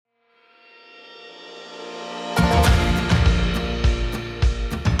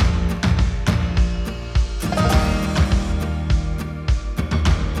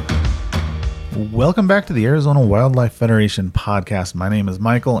Welcome back to the Arizona Wildlife Federation podcast. My name is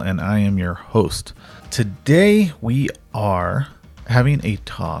Michael and I am your host. Today we are having a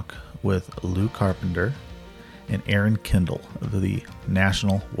talk with Lou Carpenter and Aaron Kindle of the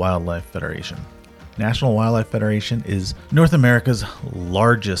National Wildlife Federation. National Wildlife Federation is North America's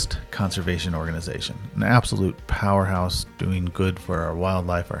largest conservation organization, an absolute powerhouse doing good for our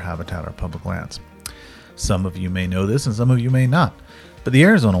wildlife, our habitat, our public lands. Some of you may know this and some of you may not, but the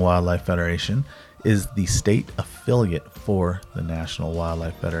Arizona Wildlife Federation is the state affiliate for the National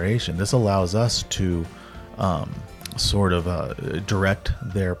Wildlife Federation. This allows us to direct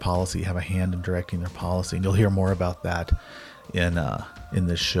their policy, have a hand in directing their policy, and you'll hear more about that in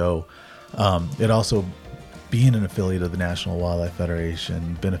this show. It also, being an affiliate of the National Wildlife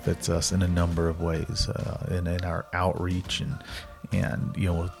Federation, benefits us in a number of ways, in our outreach and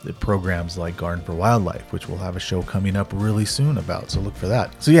the programs like Garden for Wildlife, which we'll have a show coming up really soon about, so look for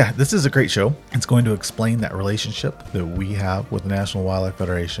that. So yeah, this is a great show. It's going to explain that relationship that we have with the National Wildlife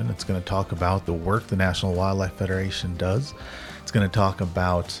Federation. It's going to talk about the work the National Wildlife Federation does. It's going to talk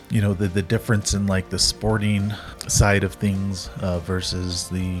about the difference in like the sporting side of things versus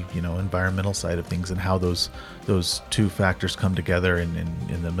the environmental side of things, and how those two factors come together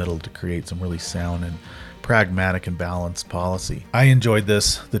in the middle to create some really sound and pragmatic and balanced policy. I enjoyed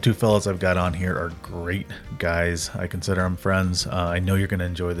this. The two fellows I've got on here are great guys. I consider them friends. I know you're going to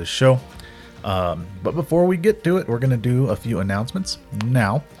enjoy this show. But before we get to it, we're going to do a few announcements.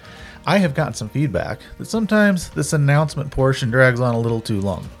 Now, I have gotten some feedback that sometimes this announcement portion drags on a little too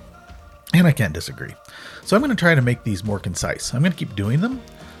long, and I can't disagree. So I'm going to try to make these more concise. I'm going to keep doing them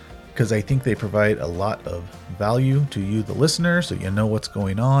because I think they provide a lot of value to you, the listener, so you know what's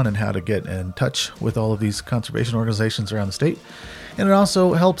going on and how to get in touch with all of these conservation organizations around the state. And it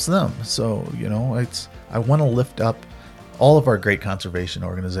also helps them. So, I want to lift up all of our great conservation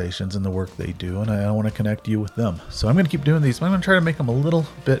organizations and the work they do, and I want to connect you with them. So I'm going to keep doing these, but I'm going to try to make them a little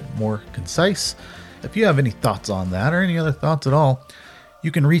bit more concise. If you have any thoughts on that or any other thoughts at all, you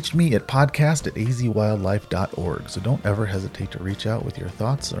can reach me at podcast@azwildlife.org. So don't ever hesitate to reach out with your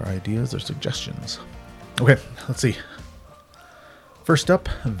thoughts or ideas or suggestions. Okay, let's see. First up,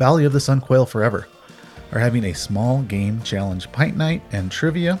 Valley of the Sun Quail Forever are having a small game challenge pint night and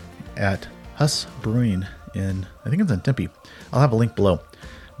trivia at Huss Brewing I think it's in Tempe. I'll have a link below.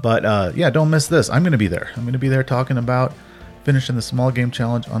 But don't miss this. I'm going to be there. I'm going to be there talking about finishing the small game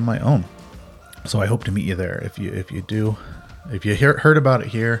challenge on my own. So I hope to meet you there. If you heard about it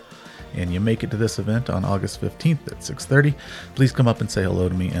here and you make it to this event on August 15th at 6:30, please come up and say hello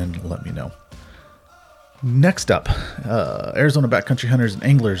to me and let me know. Next up, Arizona Backcountry Hunters and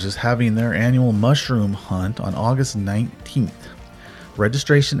Anglers is having their annual mushroom hunt on August 19th.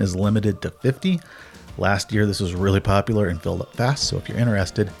 Registration is limited to 50. Last year, this was really popular and filled up fast, so if you're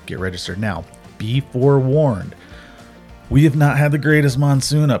interested, get registered now. Be forewarned. We have not had the greatest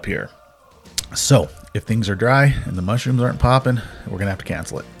monsoon up here. So, if things are dry and the mushrooms aren't popping, we're going to have to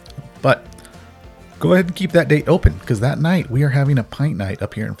cancel it. But go ahead and keep that date open, because that night we are having a pint night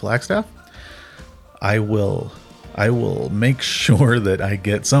up here in Flagstaff. I will make sure that I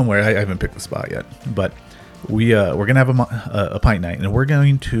get somewhere. I haven't picked the spot yet, but we're going to have a pint night, and we're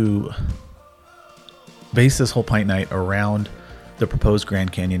going to base this whole pint night around the proposed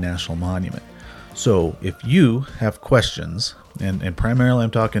Grand Canyon National Monument. So if you have questions, and primarily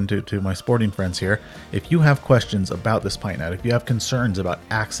I'm talking to my sporting friends here, if you have questions about this pint night, if you have concerns about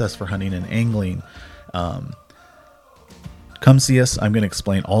access for hunting and angling, come see us. I'm going to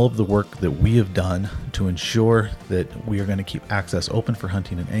explain all of the work that we have done to ensure that we are going to keep access open for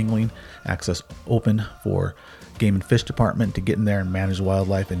hunting and angling, access open for Game and Fish Department to get in there and manage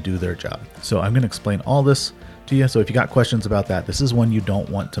wildlife and do their job. So I'm going to explain all this to you. So if you got questions about that, this is one you don't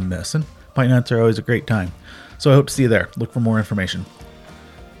want to miss. And pint nights are always a great time. So I hope to see you there. Look for more information.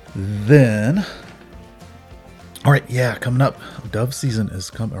 Then, all right, coming up, dove season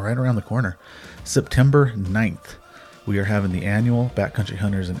is coming right around the corner. September 9th, we are having the annual Backcountry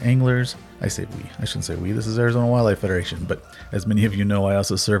Hunters and Anglers. I shouldn't say we. This is Arizona Wildlife Federation, but as many of you know, I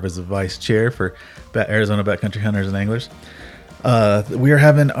also serve as the vice chair for Arizona Backcountry Hunters and Anglers. We are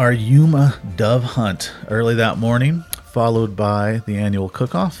having our Yuma dove hunt early that morning, followed by the annual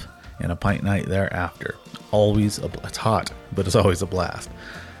cook-off and a pint night thereafter. It's hot, but it's always a blast.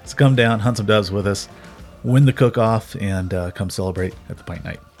 So come down, hunt some doves with us, win the cook-off, and come celebrate at the pint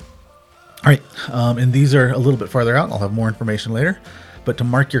night. All right, and these are a little bit farther out. I'll have more information later. But to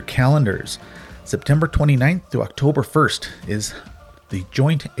mark your calendars, September 29th to October 1st is the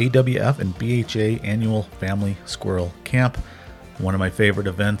joint AWF and BHA annual Family Squirrel Camp. One of my favorite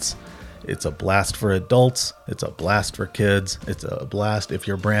events. It's a blast for adults. It's a blast for kids. It's a blast if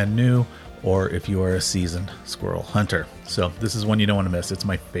you're brand new or if you are a seasoned squirrel hunter. So this is one you don't want to miss. It's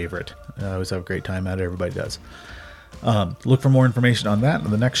my favorite. I always have a great time at it. Everybody does. Look for more information on that in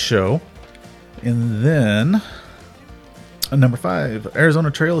the next show. And then number 5,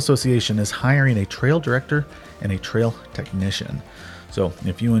 Arizona Trail Association is hiring a trail director and a trail technician. So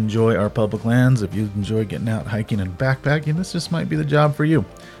if you enjoy our public lands, if you enjoy getting out hiking and backpacking, this just might be the job for you.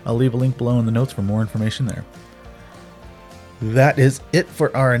 I'll leave a link below in the notes for more information there. That is it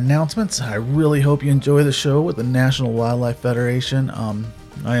for our announcements. I really hope you enjoy the show with the National Wildlife Federation.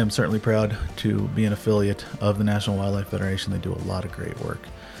 I am certainly proud to be an affiliate of the National Wildlife Federation. They do a lot of great work.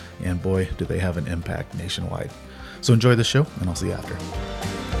 And boy, do they have an impact nationwide. So enjoy the show, and I'll see you after.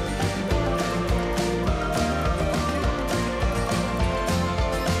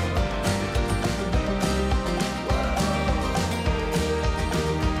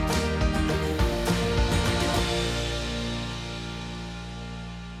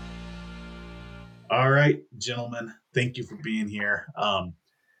 All right, gentlemen, thank you for being here. I'll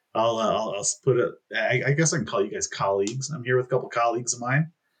put it. I guess I can call you guys colleagues. I'm here with a couple colleagues of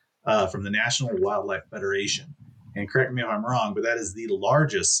mine from the National Wildlife Federation. And correct me if I'm wrong, but that is the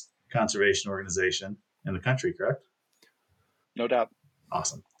largest conservation organization in the country, correct? No doubt.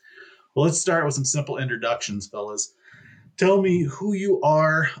 Awesome. Well, let's start with some simple introductions, fellas. Tell me who you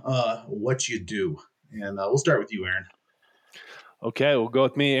are, what you do, and we'll start with you, Aaron. Okay, we'll go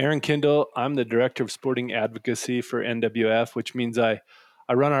with me, Aaron Kindle. I'm the Director of Sporting Advocacy for NWF, which means I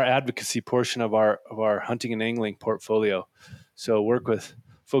run our advocacy portion of our hunting and angling portfolio. So work with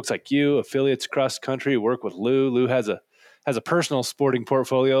folks like you, affiliates across the country, work with Lou. Lou has a personal sporting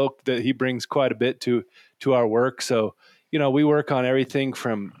portfolio that he brings quite a bit to our work. So, we work on everything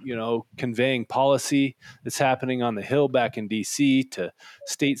from, conveying policy that's happening on the Hill back in DC to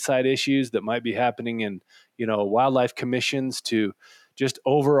stateside issues that might be happening in, wildlife commissions to just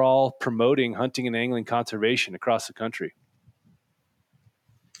overall promoting hunting and angling conservation across the country.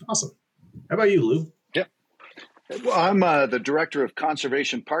 Awesome. How about you, Lou? Yeah. Well, I'm the Director of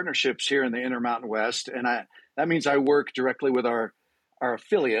Conservation Partnerships here in the Intermountain West, and that means I work directly with our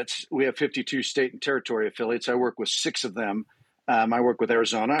affiliates. We have 52 state and territory affiliates. I work with 6 of them. I work with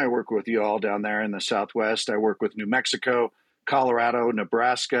Arizona. I work with you all down there in the Southwest. I work with New Mexico, Colorado,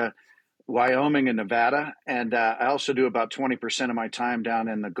 Nebraska, Wyoming, and Nevada. And I also do about 20% of my time down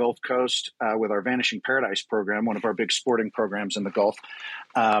in the Gulf Coast with our Vanishing Paradise program, one of our big sporting programs in the Gulf.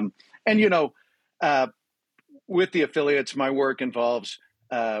 With the affiliates, my work involves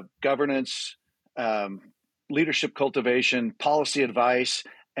governance, leadership cultivation, policy advice,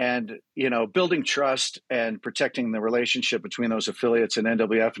 and building trust and protecting the relationship between those affiliates and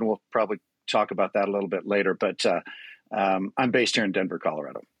NWF. And we'll probably talk about that a little bit later. But I'm based here in Denver,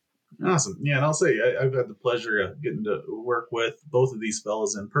 Colorado. Awesome. Yeah, and I'll say I've had the pleasure of getting to work with both of these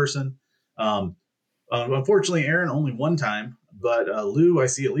fellas in person. Unfortunately, Aaron, only one time, but Lou, I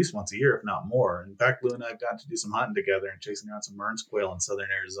see at least once a year, if not more. In fact, Lou and I have gotten to do some hunting together and chasing around some Mearns quail in southern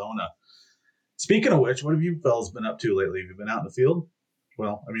Arizona. Speaking of which, what have you fellas been up to lately? Have you been out in the field?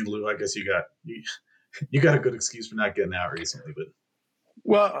 Well, I mean, Lou, I guess you got a good excuse for not getting out recently, but.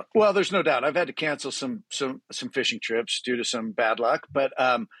 Well, there's no doubt. I've had to cancel some fishing trips due to some bad luck, but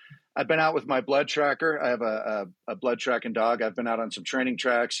I've been out with my blood tracker. I have a blood tracking dog. I've been out on some training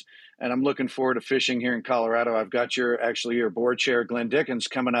tracks, and I'm looking forward to fishing here in Colorado. I've got your board chair, Glenn Dickens,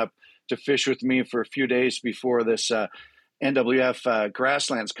 coming up to fish with me for a few days before this NWF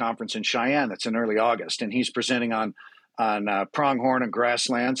Grasslands Conference in Cheyenne. That's in early August, and he's presenting on pronghorn and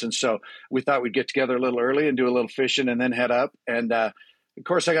grasslands. And so we thought we'd get together a little early and do a little fishing and then head up. And of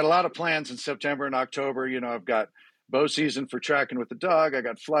course, I got a lot of plans in September and October. I've got bow season for tracking with the dog. I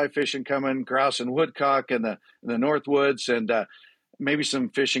got fly fishing coming, grouse and woodcock in the North Woods, and maybe some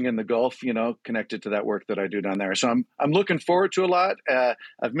fishing in the Gulf, connected to that work that I do down there. So I'm looking forward to a lot.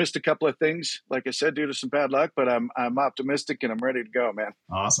 I've missed a couple of things, like I said, due to some bad luck, but I'm optimistic and I'm ready to go, man.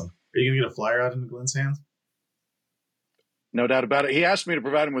 Awesome. Are you gonna get a flyer out into Glenn's hands? No doubt about it. He asked me to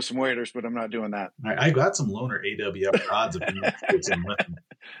provide him with some waders, but I'm not doing that. All right, I got some loaner AWF rods if you want to put some with them.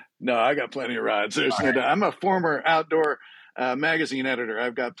 No, I got plenty of rods. There's no doubt. I'm a former outdoor magazine editor.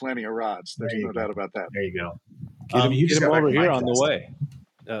 I've got plenty of rods. There's no doubt about that. There you go. Get him over here on the way,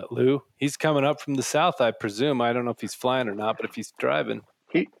 Lou. He's coming up from the south, I presume. I don't know if he's flying or not, but if he's driving.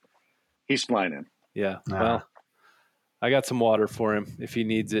 He's flying in. Yeah, well, I got some water for him if he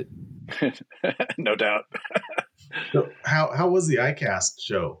needs it. No doubt. So how was the iCast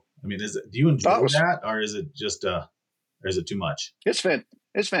show? I mean, do you enjoy that, or is it just or is it too much?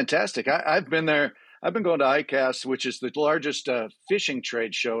 It's fantastic. I've been there. I've been going to ICAST, which is the largest fishing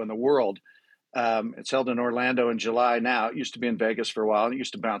trade show in the world. It's held in Orlando in July now. It used to be in Vegas for a while. It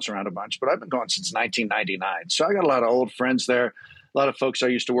used to bounce around a bunch, but I've been going since 1999. So I got a lot of old friends there, a lot of folks I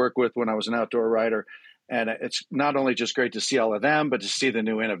used to work with when I was an outdoor writer. And it's not only just great to see all of them, but to see the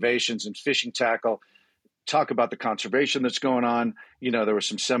new innovations in fishing tackle, talk about the conservation that's going on. There were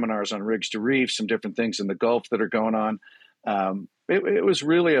some seminars on rigs to reef, some different things in the Gulf that are going on. It was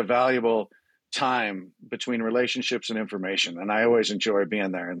really a valuable time between relationships and information. And I always enjoy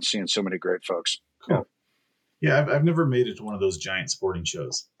being there and seeing so many great folks. Cool. Yeah, I've never made it to one of those giant sporting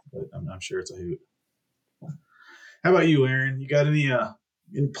shows, but I'm sure it's a hoot. How about you, Aaron? You got any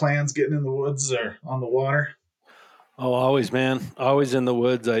plans getting in the woods or on the water? Oh, always, man. Always in the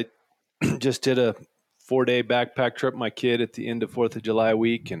woods. I just did a 4-day backpack trip with my kid at the end of 4th of July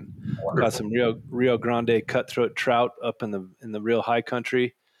week and caught some Rio Grande cutthroat trout up in the real high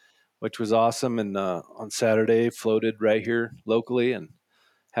country, which was awesome. And on Saturday, floated right here locally and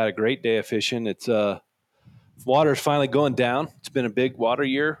had a great day of fishing. It's water's finally going down. It's been a big water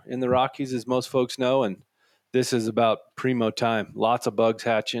year in the Rockies, as most folks know, and this is about primo time. Lots of bugs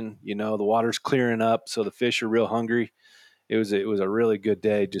hatching. The water's clearing up, so the fish are real hungry. It was a really good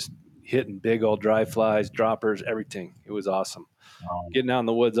day, just hitting big old dry flies, droppers, everything. It was awesome. Getting out in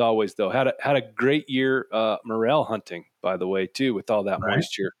the woods always, though. Had a great year morel hunting, by the way, too, with all that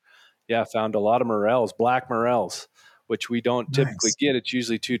moisture. Yeah, found a lot of morels, black morels, which we don't typically get. It's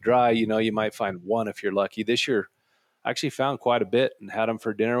usually too dry. You might find one if you're lucky. This year, I actually found quite a bit and had them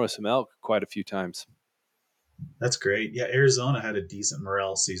for dinner with some elk quite a few times. That's great. Yeah, Arizona had a decent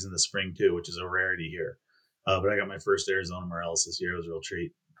morel season this spring, too, which is a rarity here. But I got my first Arizona morels this year. It was a real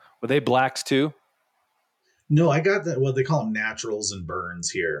treat. Were they blacks, too? No, I got that. Well, they call them naturals and burns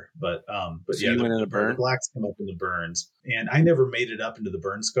here, but so yeah, you went in a burn? The blacks come up in the burns, and I never made it up into the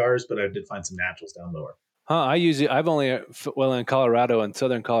burn scars, but I did find some naturals down lower. I've only in Colorado and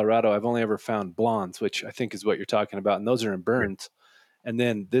southern Colorado, I've only ever found blondes, which I think is what you're talking about, and those are in burns. And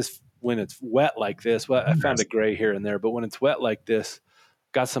then when it's wet like this, I found a gray here and there, but when it's wet like this,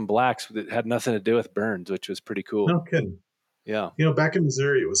 got some blacks that had nothing to do with burns, which was pretty cool. No kidding. Yeah. Back in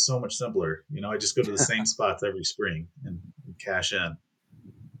Missouri, it was so much simpler. I just go to the same spots every spring and cash in.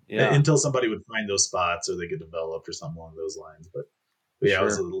 Yeah. Until somebody would find those spots or they get developed or something along those lines. But yeah, sure. It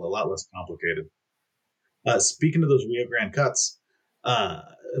was a lot less complicated. Speaking of those Rio Grande cuts,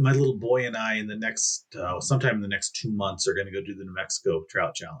 my little boy and I sometime in the next 2 months are going to go do the New Mexico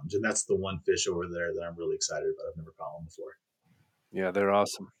Trout Challenge. And that's the one fish over there that I'm really excited about. I've never caught one before. Yeah, they're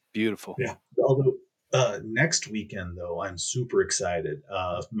awesome. Beautiful. Yeah. Although next weekend, though, I'm super excited.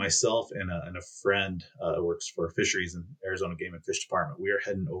 Myself and a friend works for fisheries in Arizona Game and Fish Department. We are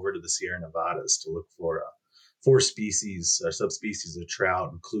heading over to the Sierra Nevadas to look for 4 species, subspecies of trout,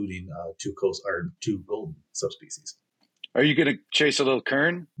 including 2 golden subspecies. Are you going to chase a little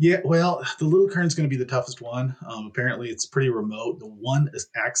kern? Yeah, well, the little kern's going to be the toughest one. Apparently, it's pretty remote. The one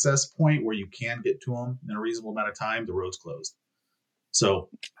access point where you can get to them in a reasonable amount of time, the road's closed. So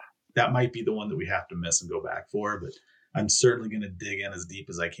that might be the one that we have to miss and go back for, but I'm certainly going to dig in as deep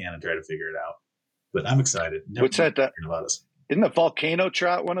as I can and try to figure it out. But I'm excited. What's that? Isn't the volcano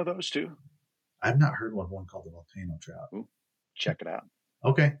trout one of those too? I've not heard one called the volcano trout. Ooh, check it out.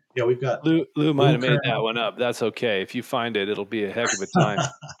 Okay. Yeah, we've got Lou might have made that one up. That's okay. If you find it, it'll be a heck of a time.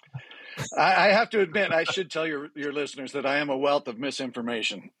 I have to admit, I should tell your listeners that I am a wealth of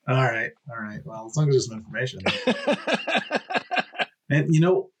misinformation. All right. Well, as long as there's some information. And,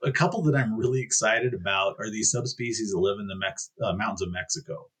 a couple that I'm really excited about are these subspecies that live in the mountains of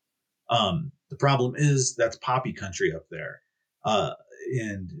Mexico. The problem is that's poppy country up there.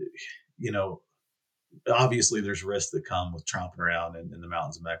 And, obviously there's risks that come with tromping around in the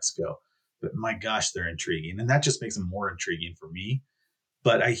mountains of Mexico. But my gosh, they're intriguing. And that just makes them more intriguing for me.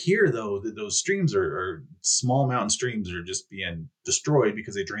 But I hear, though, that those streams are small mountain streams are just being destroyed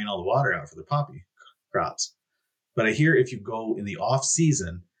because they drain all the water out for the poppy crops. But I hear if you go in the off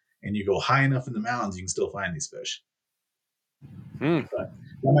season and you go high enough in the mountains, you can still find these fish. But that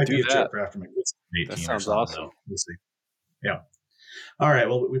might be a trip for after my kids 18 that sounds or something. awesome. Though. We'll see. Yeah. All right.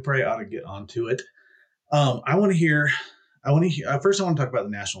 Well, we probably ought to get onto it. I want to hear. First, I want to talk about the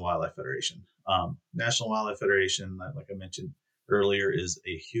National Wildlife Federation. National Wildlife Federation, like I mentioned earlier, is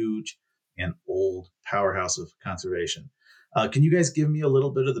a huge and old powerhouse of conservation. Can you guys give me a little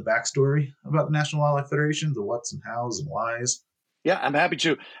bit of the backstory about the National Wildlife Federation, the what's and how's and whys? Yeah, I'm happy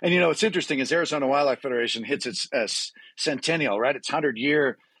to. And, what's interesting is Arizona Wildlife Federation hits its centennial, right? Its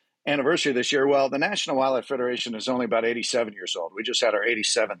 100-year anniversary this year. Well, the National Wildlife Federation is only about 87 years old. We just had our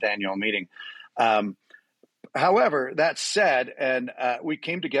 87th annual meeting. However, that said, and we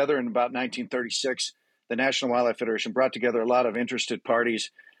came together in about 1936. The National Wildlife Federation brought together a lot of interested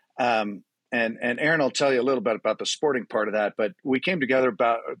parties. And Aaron will tell you a little bit about the sporting part of that, but we came together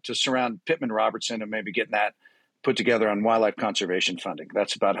to surround Pittman Robertson and maybe getting that put together on wildlife conservation funding.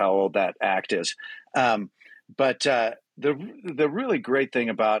 That's about how old that act is. But the really great thing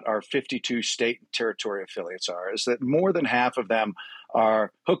about our 52 state and territory affiliates is that more than half of them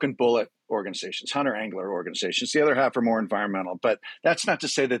are hook and bullet organizations, hunter angler organizations. The other half are more environmental, but that's not to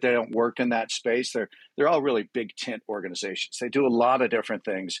say that they don't work in that space. They're all really big tent organizations. They do a lot of different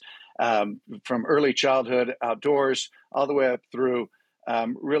things, from early childhood outdoors all the way up through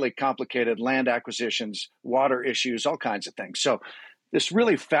really complicated land acquisitions, water issues, all kinds of things. So this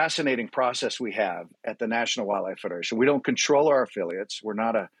really fascinating process we have at the National Wildlife Federation. We don't control our affiliates. We're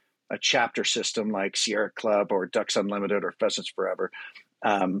not a chapter system like Sierra Club or Ducks Unlimited or Pheasants Forever.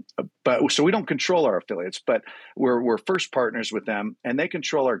 But so we don't control our affiliates, but we're first partners with them, and they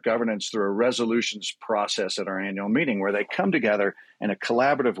control our governance through a resolutions process at our annual meeting where they come together in a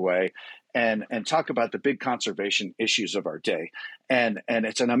collaborative way and talk about the big conservation issues of our day. And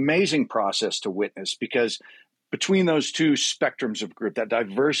it's an amazing process to witness, because between those two spectrums of group, that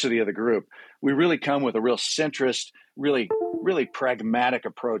diversity of the group, we really come with a real centrist, really, really pragmatic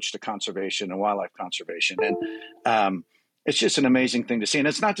approach to conservation and wildlife conservation. And it's just an amazing thing to see. And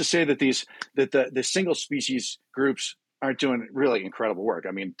it's not to say that the single species groups aren't doing really incredible work.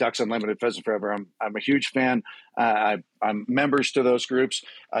 I mean, Ducks Unlimited, Pheasant Forever, I'm a huge fan. I'm members to those groups.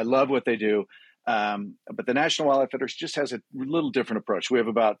 I love what they do. But the National Wildlife Federation just has a little different approach. We have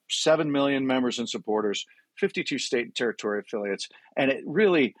about 7 million members and supporters, 52 state and territory affiliates, and it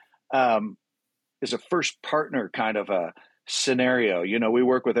really is a first partner kind of a scenario. You know, we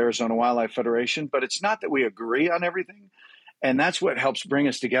work with Arizona Wildlife Federation, but it's not that we agree on everything. And that's what helps bring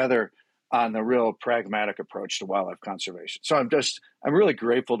us together on the real pragmatic approach to wildlife conservation. So I'm really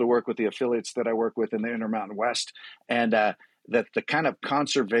grateful to work with the affiliates that I work with in the Intermountain West, and that the kind of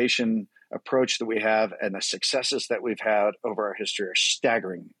conservation approach that we have and the successes that we've had over our history are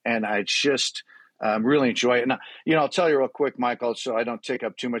staggering. And I just really enjoy it. And, I'll tell you real quick, Michael, so I don't take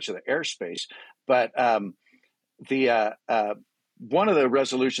up too much of the airspace, but one of the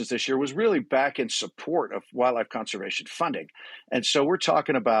resolutions this year was really back in support of wildlife conservation funding. And so we're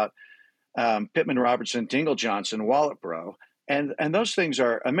talking about Pittman Robertson, Dingle Johnson, Wallet-Bro, and those things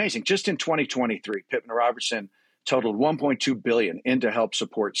are amazing. Just in 2023, Pittman Robertson totaled $1.2 billion in to help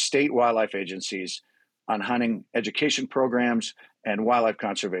support state wildlife agencies on hunting education programs and wildlife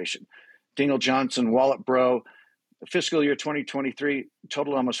conservation. Dingle Johnson, Wallet-Bro, fiscal year 2023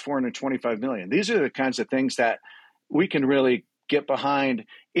 totaled almost $425 million. These are the kinds of things that we can really get behind,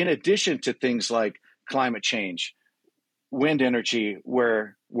 in addition to things like climate change, wind energy,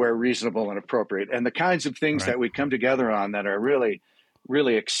 where reasonable and appropriate, and the kinds of things that we come together on that are really,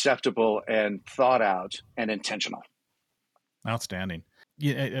 really acceptable and thought out and intentional. Outstanding.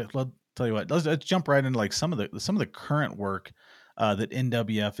 Yeah, I'll tell you what. Let's jump right into like some of the current work that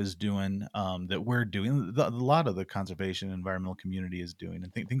NWF is doing, that we're doing. A lot of the conservation and environmental community is doing,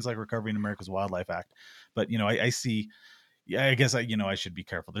 and things like Recovering America's Wildlife Act. But I see. Yeah, I guess I should be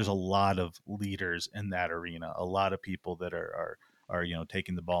careful. There's a lot of leaders in that arena, a lot of people that are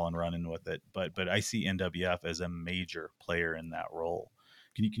taking the ball and running with it. But I see NWF as a major player in that role.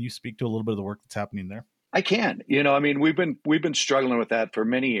 Can you speak to a little bit of the work that's happening there? I can. I mean, we've been struggling with that for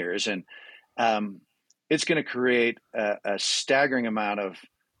many years, and it's going to create a staggering amount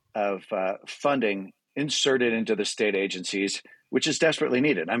of funding inserted into the state agencies, which is desperately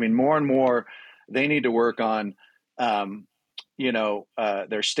needed. I mean, more and more they need to work on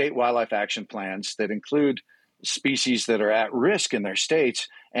their state wildlife action plans that include species that are at risk in their states.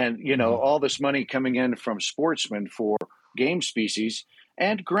 And, all this money coming in from sportsmen for game species.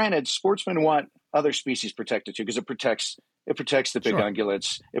 And granted, sportsmen want other species protected too, because it protects the big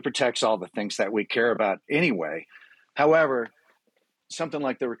ungulates. It protects all the things that we care about anyway. However, something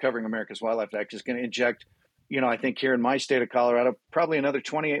like the Recovering America's Wildlife Act is going to inject, I think here in my state of Colorado, probably another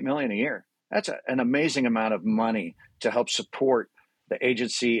 $28 million a year. That's an amazing amount of money to help support the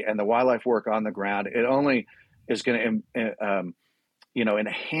agency and the wildlife work on the ground. It only is going to,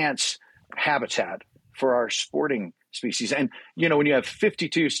 enhance habitat for our sporting species. And, when you have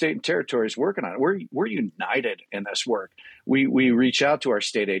 52 state and territories working on it, we're united in this work. We reach out to our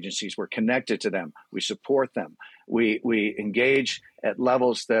state agencies. We're connected to them. We support them. We engage at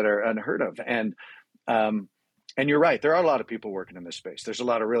levels that are unheard of. And you're right. There are a lot of people working in this space. There's a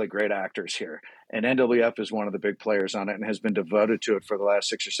lot of really great actors here. And NWF is one of the big players on it and has been devoted to it for the last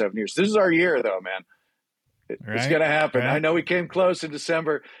 6 or 7 years. This is our year, though, man. It's going to happen. Right. I know we came close in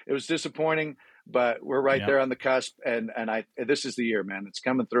December. It was disappointing. but we're right there on the cusp. And this is the year, man. It's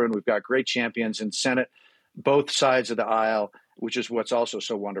coming through, and we've got great champions in Senate, both sides of the aisle, which is what's also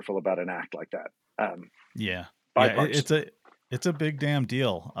so wonderful about an act like that. It's a big damn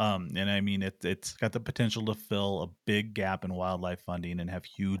deal. And I mean, it's got the potential to fill a big gap in wildlife funding and have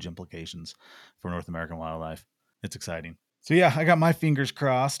huge implications for North American wildlife. It's exciting. So yeah, I got my fingers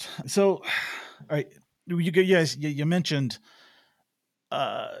crossed. So, all right, you mentioned,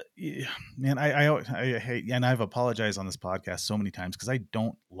 man, I hate, and I've apologized on this podcast so many times because I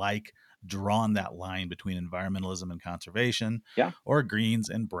don't like drawing that line between environmentalism and conservation, or greens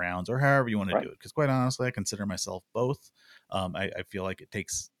and browns, or however you want to do it. Because quite honestly, I consider myself both. I feel like it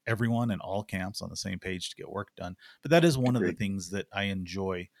takes everyone in all camps on the same page to get work done. But that is one of the things that I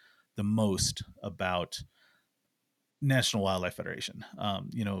enjoy the most about National Wildlife Federation.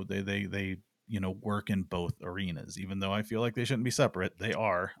 They work in both arenas, even though I feel like they shouldn't be separate. They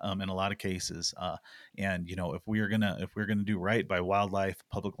are, in a lot of cases. And if we're gonna do right by wildlife,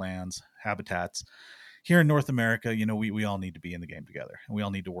 public lands, habitats here in North America, we all need to be in the game together, and we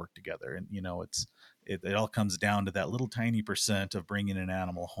all need to work together. And it all comes down to that little tiny percent of bringing an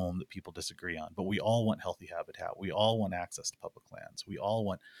animal home that people disagree on. But we all want healthy habitat. We all want access to public lands. We all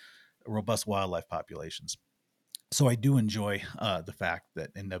want robust wildlife populations. So I do enjoy the fact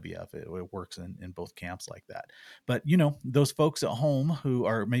that NWF it works in both camps like that. But those folks at home who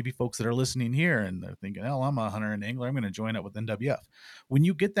are maybe folks that are listening here and they're thinking, "Oh, I'm a hunter and angler. I'm going to join up with NWF." When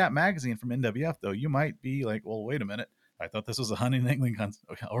you get that magazine from NWF, though, you might be like, "Well, wait a minute. I thought this was a hunting and angling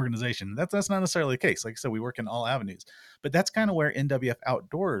organization." That's not necessarily the case. Like I said, we work in all avenues, but that's kind of where NWF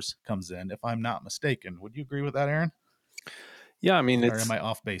Outdoors comes in, if I'm not mistaken. Would you agree with that, Aaron? Yeah, I mean, or am I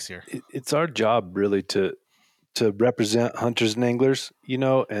off base here? It's our job really to represent hunters and anglers,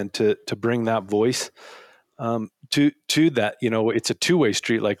 and to bring that voice to that. It's a two-way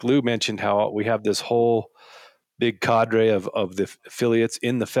street. Like Lou mentioned, how we have this whole big cadre of the affiliates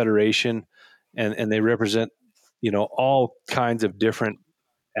in the federation, and they represent all kinds of different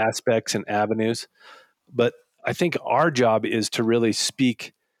aspects and avenues. But I think our job is to really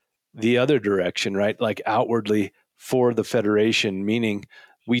speak the other direction, right? Like outwardly for the federation, meaning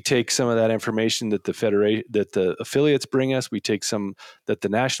we take some of that information that the affiliates bring us, we take some that the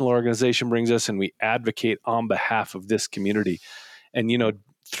national organization brings us, and we advocate on behalf of this community. And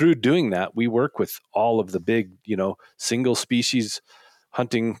through doing that, we work with all of the big single species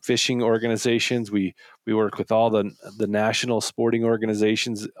hunting, fishing organizations. We work with all the national sporting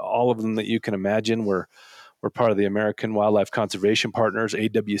organizations, all of them that you can imagine. We're part of the American Wildlife Conservation Partners,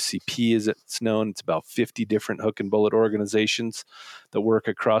 AWCP as it's known. It's about 50 different hook and bullet organizations that work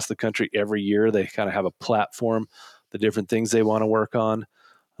across the country every year. They kind of have a platform, the different things they want to work on.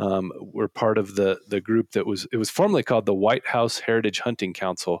 We're part of the group that was formerly called the White House Heritage Hunting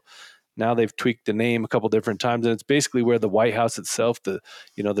Council. Now they've tweaked the name a couple different times, and it's basically where the White House itself, the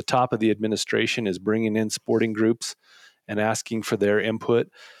top of the administration, is bringing in sporting groups and asking for their input.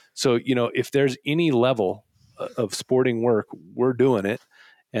 So, if there's any level of sporting work, we're doing it.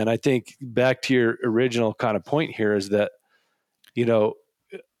 And I think back to your original kind of point here is that,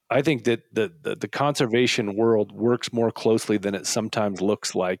 I think that the conservation world works more closely than it sometimes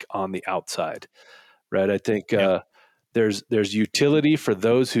looks like on the outside, right? I think there's utility for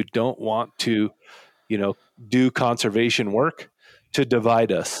those who don't want to, do conservation work, to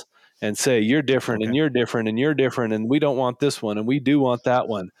divide us and say, you're different and you're different and you're different, and we don't want this one and we do want that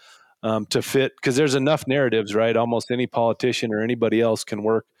one. To fit, because there's enough narratives, right? Almost any politician or anybody else can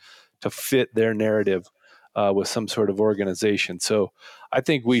work to fit their narrative with some sort of organization. So I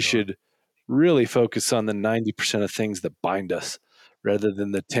think we should really focus on the 90% of things that bind us rather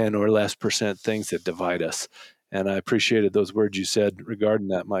than the 10 or less percent things that divide us. And I appreciated those words you said regarding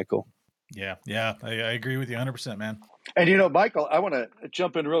that, Michael. Yeah, I agree with you 100%, man. And Michael, I want to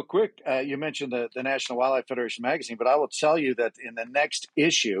jump in real quick. You mentioned the National Wildlife Federation magazine, but I will tell you that in the next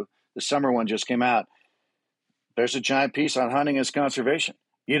issue, the summer one just came out, there's a giant piece on hunting as conservation.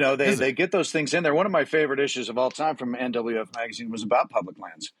 They get those things in there. One of my favorite issues of all time from NWF magazine was about public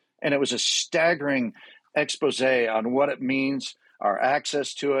lands. And it was a staggering expose on what it means, our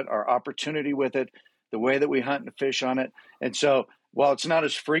access to it, our opportunity with it, the way that we hunt and fish on it. And so while it's not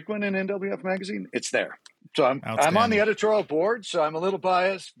as frequent in NWF magazine, it's there. So I'm on the editorial board, so I'm a little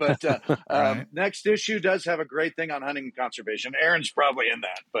biased, but right. Next issue does have a great thing on hunting and conservation. Aaron's probably in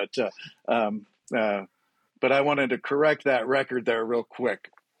that, but I wanted to correct that record there real quick.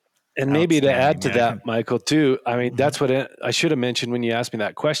 And maybe to add to that, Michael, too, I mean, that's what I should have mentioned when you asked me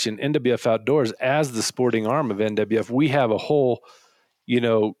that question. NWF Outdoors, as the sporting arm of NWF, we have a whole,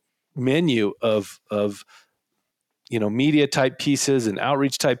 menu of media type pieces and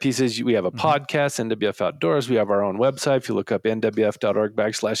outreach type pieces. We have a podcast, NWF Outdoors. We have our own website. If you look up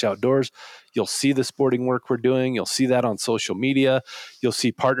nwf.org/outdoors, you'll see the sporting work we're doing. You'll see that on social media. You'll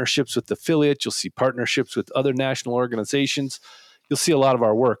see partnerships with affiliates. You'll see partnerships with other national organizations. You'll see a lot of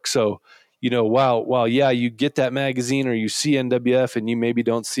our work. So, while you get that magazine or you see NWF and you maybe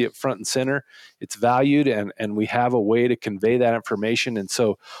don't see it front and center, it's valued and we have a way to convey that information. And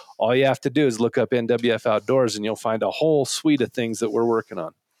so all you have to do is look up NWF Outdoors and you'll find a whole suite of things that we're working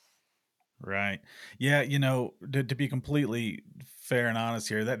on. Right. Yeah. To be completely fair and honest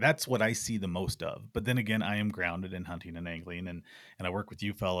here, that's what I see the most of. But then again, I am grounded in hunting and angling, and I work with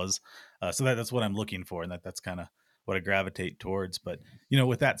you fellas, so that's what I'm looking for, and that's kind of what I gravitate towards. But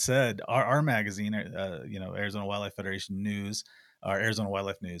with that said, our magazine, Arizona Wildlife Federation News, or Arizona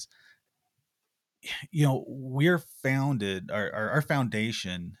Wildlife News, we're founded. Our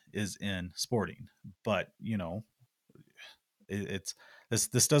foundation is in sporting, but it's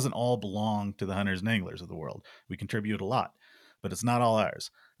this doesn't all belong to the hunters and anglers of the world. We contribute a lot, but it's not all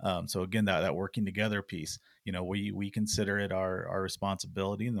ours. So again, that working together piece, we consider it our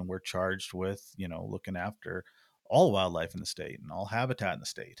responsibility, and then we're charged with looking after all wildlife in the state and all habitat in the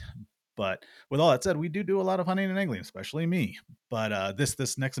state. But with all that said, we do a lot of hunting and angling, especially me. But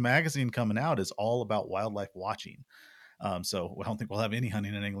this next magazine coming out is all about wildlife watching. So I don't think we'll have any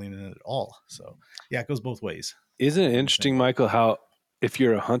hunting and angling in it at all. So yeah, it goes both ways. Isn't it interesting, Michael, how if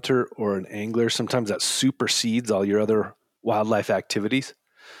you're a hunter or an angler, sometimes that supersedes all your other wildlife activities,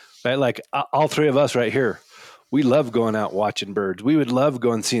 right? Like all three of us right here, we love going out watching birds. We would love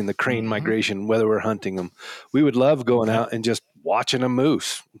going seeing the crane migration, whether we're hunting them. We would love going out and just watching a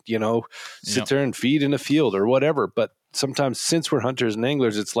moose, sit there and feed in a field or whatever. But sometimes since we're hunters and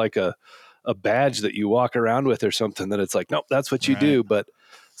anglers, it's like a badge that you walk around with or something that it's like, nope, that's what you do. But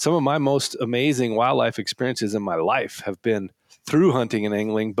some of my most amazing wildlife experiences in my life have been through hunting and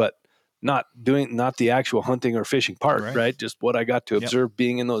angling, but not the actual hunting or fishing part, right? Just what I got to observe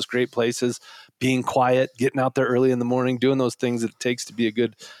being in those great places, being quiet, getting out there early in the morning, doing those things that it takes to be a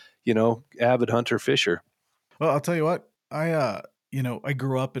good, avid hunter fisher. Well, I'll tell you what, I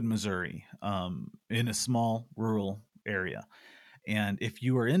grew up in Missouri, in a small rural area. And if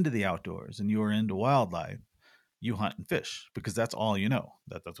you are into the outdoors and you are into wildlife, you hunt and fish because that's all you know.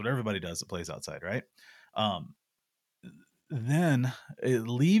 That's what everybody does that plays outside, right? Then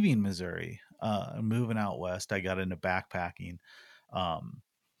leaving Missouri, moving out west, I got into backpacking,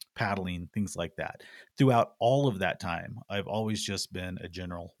 paddling, things like that. Throughout all of that time, I've always just been a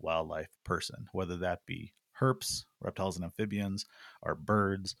general wildlife person, whether that be herps, reptiles and amphibians, or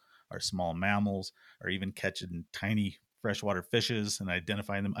birds, or small mammals, or even catching tiny freshwater fishes and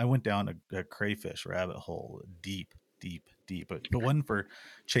identifying them. I went down a crayfish rabbit hole deep. But if it wasn't for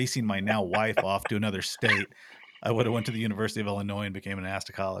chasing my now wife off to another state, I would have went to the University of Illinois and became an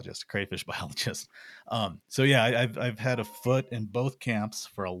astacologist, a crayfish biologist. So yeah, I've had a foot in both camps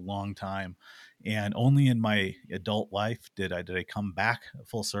for a long time, and only in my adult life did I come back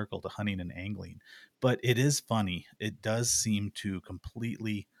full circle to hunting and angling. But it is funny; it does seem to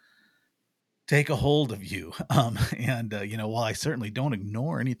completely take a hold of you. And while I certainly don't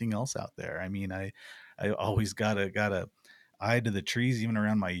ignore anything else out there, I mean, I always gotta eye to the trees, even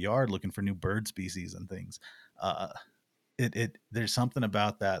around my yard, looking for new bird species and things. There's something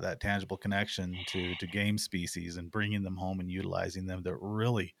about that tangible connection to game species and bringing them home and utilizing them that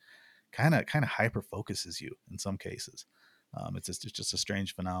really kind of hyper focuses you in some cases. It's just a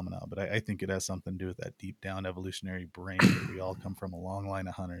strange phenomenon, but I think it has something to do with that deep down evolutionary brain that we all come from a long line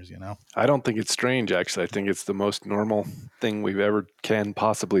of hunters, I don't think it's strange, actually. I think it's the most normal thing we've ever can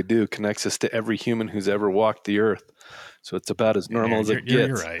possibly do. Connects us to every human who's ever walked the earth. So it's about as normal as it gets.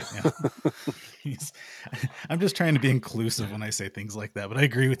 You're right. Yeah. I'm just trying to be inclusive when I say things like that, but I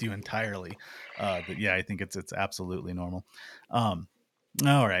agree with you entirely. That yeah, I think it's absolutely normal. All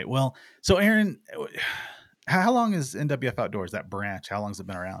right. Well, so Aaron, how long is NWF Outdoors, that branch? How long has it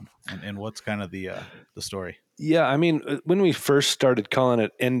been around, and what's kind of the story? Yeah, I mean, when we first started calling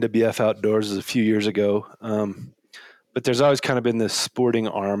it NWF Outdoors a few years ago, but there's always kind of been this sporting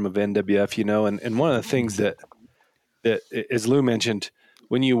arm of NWF, and one of the things that as Lou mentioned,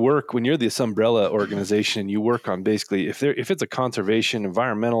 when you're this umbrella organization, you work on basically if it's a conservation,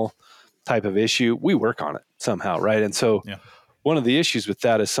 environmental type of issue, we work on it somehow, right? And so one of the issues with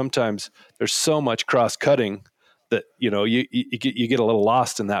that is sometimes there's so much cross cutting that you get a little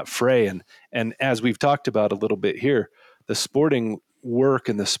lost in that fray, and as we've talked about a little bit here, the sporting work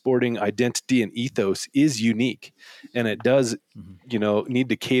and the sporting identity and ethos is unique, and it does need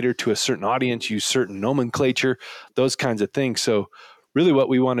to cater to a certain audience, use certain nomenclature, those kinds of things. So really what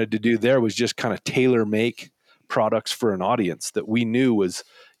we wanted to do there was just kind of tailor make products for an audience that we knew was,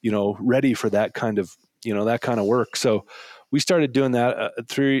 ready for that kind of work. So we started doing that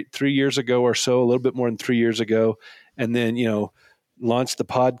 3 years ago or so, a little bit more than 3 years ago, and then launched the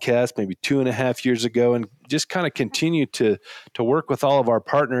podcast maybe 2.5 years ago, and just kind of continue to work with all of our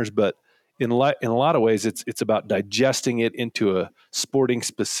partners. But in a lot of ways, it's about digesting it into a sporting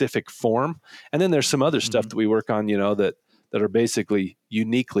specific form. And then there's some other stuff that we work on, that are basically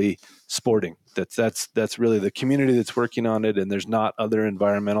uniquely sporting. That's really the community that's working on it, and there's not other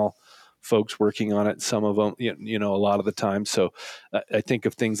environmental folks working on it. Some of them, a lot of the time. So I think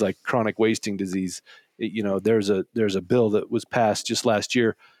of things like chronic wasting disease. There's a bill that was passed just last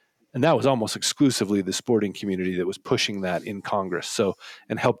year, and that was almost exclusively the sporting community that was pushing that in Congress. So,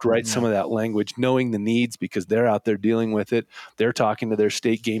 and helped write some of that language, knowing the needs, because they're out there dealing with it. They're talking to their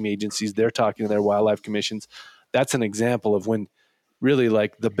state game agencies. They're talking to their wildlife commissions. That's an example of when really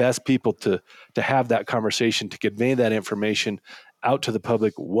like the best people to have that conversation, to convey that information out to the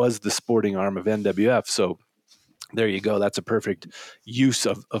public, was the sporting arm of NWF. So there you go. That's a perfect use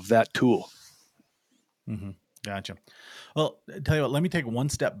of that tool. Mm-hmm. Gotcha. Well, tell you what, let me take one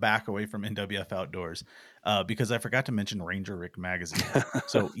step back away from NWF Outdoors, because I forgot to mention Ranger Rick magazine.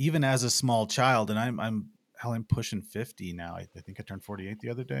 So even as a small child, and I'm pushing 50 now. I think I turned 48 the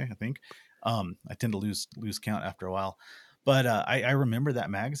other day. I think I tend to lose count after a while, but I remember that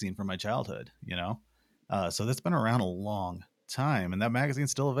magazine from my childhood. So that's been around a long time, and that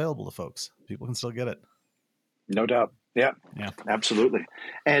magazine's still available to folks. People can still get it. No doubt. Yeah. Absolutely.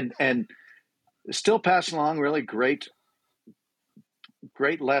 And still passing along really great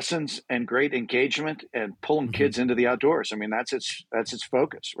lessons and great engagement, and pulling kids into the outdoors. I mean, that's its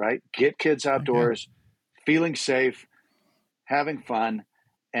focus, right? Get kids outdoors, feeling safe, having fun,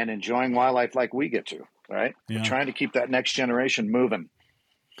 and enjoying wildlife like we get to, right? We're trying to keep that next generation moving.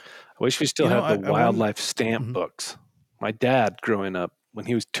 I wish we still had the wildlife stamp books. My dad, growing up, when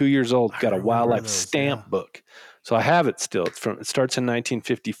he was 2 years old, got a wildlife stamp book. So I have it still. It starts in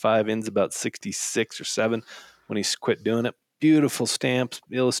 1955, ends about 66 or 7 when he quit doing it. Beautiful stamps,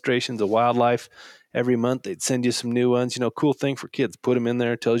 illustrations of wildlife. Every month they'd send you some new ones. Cool thing for kids. Put them in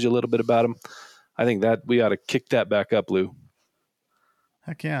there. Tells you a little bit about them. I think that we ought to kick that back up, Lou.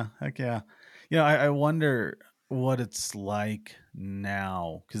 Heck yeah. I wonder what it's like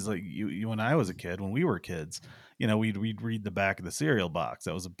now, because like you when I was a kid, when we were kids, we'd read the back of the cereal box.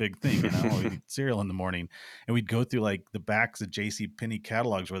 That was a big thing. We'd eat cereal in the morning, and we'd go through like the backs of JCPenney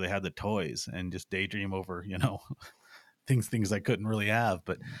catalogs where they had the toys, and just daydream over things I couldn't really have.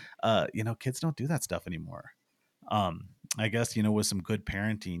 But kids don't do that stuff anymore. I guess, with some good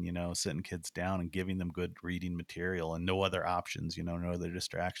parenting, sitting kids down and giving them good reading material and no other options, no other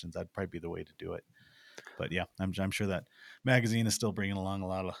distractions, that'd probably be the way to do it. But yeah, I'm sure that magazine is still bringing along a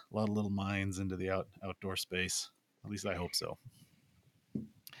lot of little minds into the outdoor space. At least I hope so.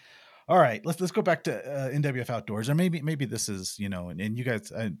 All right, let's go back to NWF Outdoors, or maybe this is, and you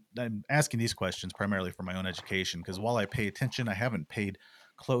guys, I'm asking these questions primarily for my own education, because while I pay attention, I haven't paid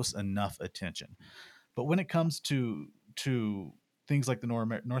close enough attention. But when it comes to things like the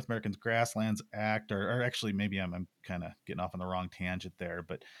North American Grasslands Act, or actually maybe I'm kind of getting off on the wrong tangent there,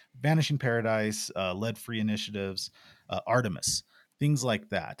 but Vanishing Paradise, lead-free initiatives, Artemis, things like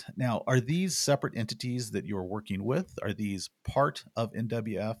that. Now, are these separate entities that you're working with? Are these part of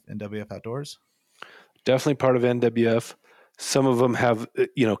NWF Outdoors? Definitely part of NWF. Some of them have,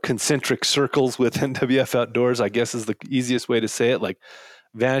 concentric circles with NWF Outdoors, I guess is the easiest way to say it. Like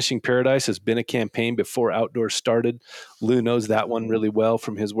Vanishing Paradise has been a campaign before Outdoors started. Lou knows that one really well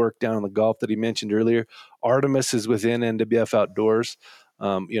from his work down in the Gulf that he mentioned earlier. Artemis is within NWF Outdoors,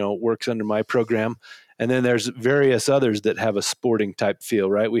 works under my program. And then there's various others that have a sporting type feel,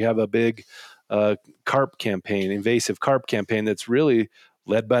 right? We have a big carp campaign, invasive carp campaign, that's really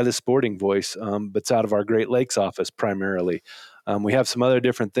led by the Sporting Voice, but it's out of our Great Lakes office primarily. We have some other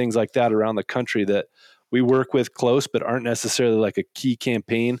different things like that around the country that we work with close, but aren't necessarily like a key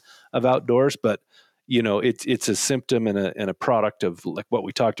campaign of Outdoors. But it's a symptom and a product of like what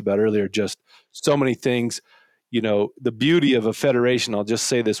we talked about earlier. Just so many things. The beauty of a federation, I'll just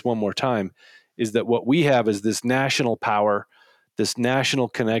say this one more time, is that what we have is this national power, this national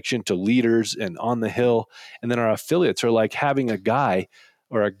connection to leaders and on the Hill, and then our affiliates are like having a guy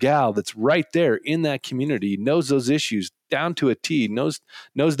or a gal that's right there in that community, knows those issues down to a T, knows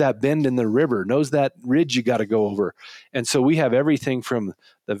that bend in the river, knows that ridge you got to go over. And so we have everything from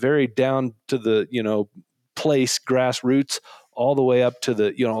the very down to the, place, grassroots, all the way up to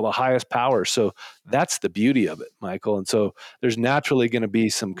the, the highest power. So that's the beauty of it, Michael. And so there's naturally going to be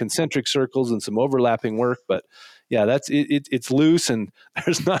some concentric circles and some overlapping work, but yeah, that's it. It's loose, and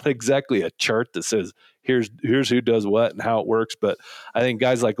there's not exactly a chart that says here's who does what and how it works. But I think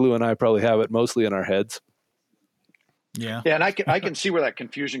guys like Lou and I probably have it mostly in our heads. Yeah, and I can see where that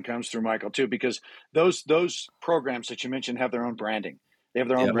confusion comes through, Michael, too, because those programs that you mentioned have their own branding, they have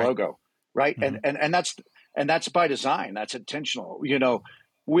their own logo, right? Mm-hmm. And that's by design. That's intentional.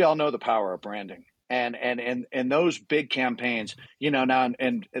 We all know the power of branding. And those big campaigns, now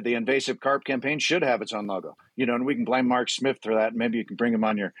and the invasive carp campaign should have its own logo, and we can blame Mark Smith for that. Maybe you can bring him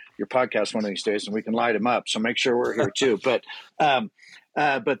on your podcast one of these days, and we can light him up. So make sure we're here too. But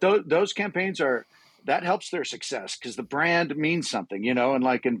those campaigns that helps their success because the brand means something, and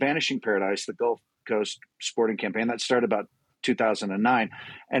like in Vanishing Paradise, the Gulf Coast sporting campaign that started about 2009,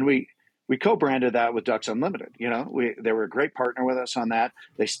 and we co-branded that with Ducks Unlimited. They were a great partner with us on that.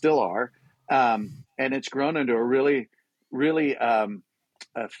 They still are. And it's grown into a really, really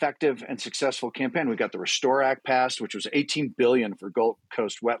effective and successful campaign. We got the Restore Act passed, which was $18 billion for Gulf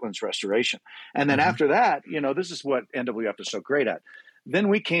Coast wetlands restoration. And then after that, this is what NWF is so great at. Then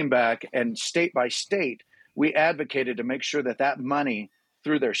we came back and state by state, we advocated to make sure that money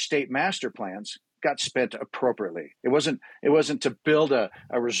through their state master plans got spent appropriately. It wasn't to build a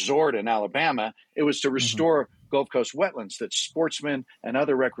resort in Alabama. It was to restore Gulf Coast wetlands that sportsmen and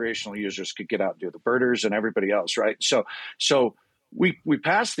other recreational users could get out and do, the birders and everybody else, right? So we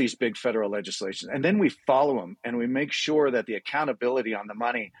pass these big federal legislations, and then we follow them, and we make sure that the accountability on the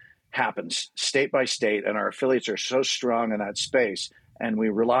money happens state by state, and our affiliates are so strong in that space, and we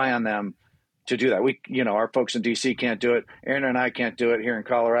rely on them to do that. Our folks in DC can't do it. Aaron and I can't do it here in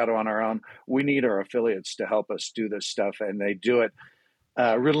Colorado on our own. We need our affiliates to help us do this stuff, and they do it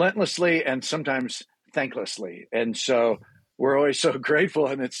relentlessly and sometimes thanklessly. And so we're always so grateful.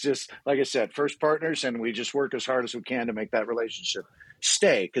 And it's just, like I said, first partners, and we just work as hard as we can to make that relationship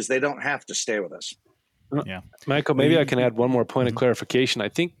stay, because they don't have to stay with us. Yeah. Michael, maybe I can add one more point of clarification. I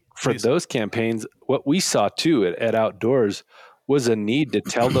think for those campaigns, what we saw too at Outdoors was a need to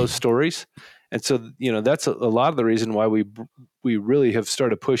tell those stories. And so, that's a lot of the reason why we really have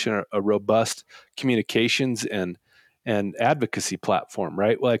started pushing a robust communications and advocacy platform,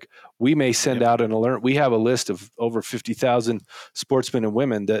 right? Like we may send out an alert. We have a list of over 50,000 sportsmen and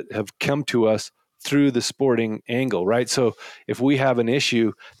women that have come to us through the sporting angle, right? So if we have an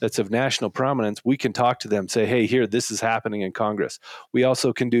issue that's of national prominence, we can talk to them, say, hey, here, this is happening in Congress. We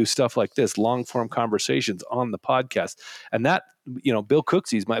also can do stuff like this, long form conversations on the podcast. And that, Bill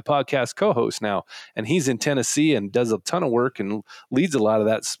Cooksey is my podcast co-host now, and he's in Tennessee and does a ton of work and leads a lot of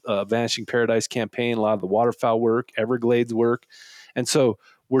that Vanishing Paradise campaign, a lot of the waterfowl work, Everglades work. And so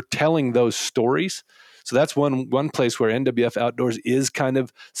we're telling those stories. So that's one place where NWF Outdoors is kind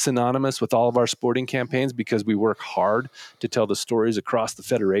of synonymous with all of our sporting campaigns, because we work hard to tell the stories across the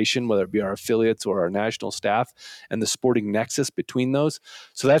federation, whether it be our affiliates or our national staff, and the sporting nexus between those.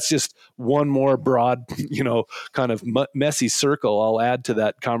 So that's just one more broad, kind of messy circle I'll add to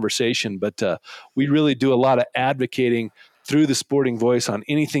that conversation. But we really do a lot of advocating through the sporting voice on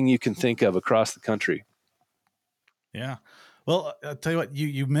anything you can think of across the country. Yeah. Well, I'll tell you what,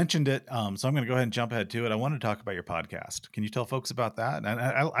 you mentioned it, so I'm going to go ahead and jump ahead to it. I want to talk about your podcast. Can you tell folks about that? And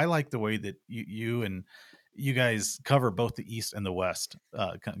I like the way that you and you guys cover both the East and the West,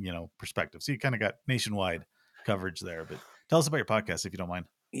 perspective. So you kind of got nationwide coverage there. But tell us about your podcast, if you don't mind.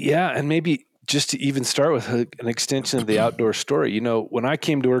 Yeah, and maybe just to even start with an extension of the outdoor story. When I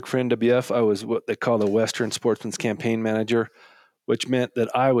came to work for NWF, I was what they call the Western Sportsman's Campaign Manager, which meant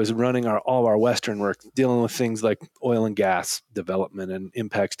that I was running all our Western work, dealing with things like oil and gas development and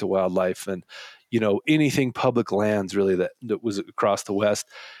impacts to wildlife and, anything public lands really that was across the West.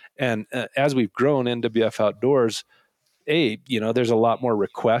 And as we've grown NWF Outdoors, there's a lot more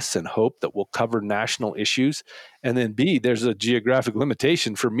requests and hope that we'll cover national issues. And then B, there's a geographic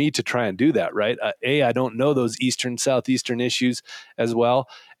limitation for me to try and do that, right? I don't know those Eastern, Southeastern issues as well.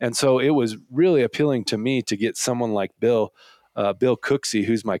 And so it was really appealing to me to get someone like Bill Cooksey,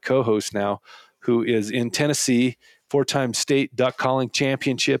 who's my co-host now, who is in Tennessee, 4-time state duck calling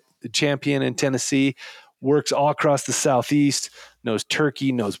champion in Tennessee, works all across the Southeast, knows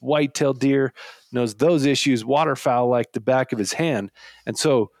turkey, knows whitetail deer, knows those issues, waterfowl like the back of his hand. And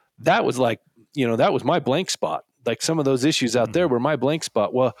so that was that was my blank spot. Like some of those issues out there were my blank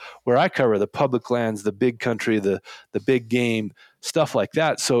spot. Well, where I cover the public lands, the big country, the big game, stuff like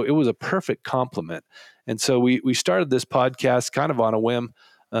that. So it was a perfect complement. And so we started this podcast kind of on a whim.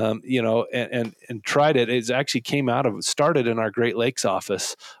 and tried it. It actually started in our Great Lakes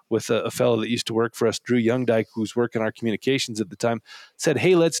office with a fellow that used to work for us, Drew Youngdyke, who's working our communications at the time, said,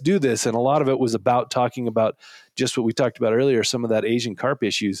 hey, let's do this. And a lot of it was about talking about just what we talked about earlier, some of that Asian carp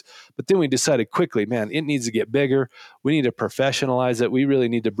issues. But then we decided quickly, man, it needs to get bigger. We need to professionalize it. We really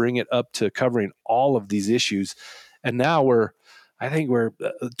need to bring it up to covering all of these issues. And now I think we're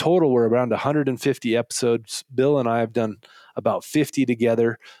total, we're around 150 episodes. Bill and I have done about 50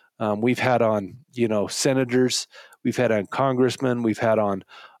 together. We've had on, senators, we've had on congressmen, we've had on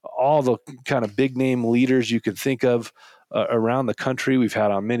all the kind of big name leaders you can think of around the country. We've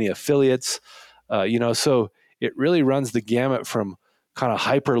had on many affiliates, so it really runs the gamut from kind of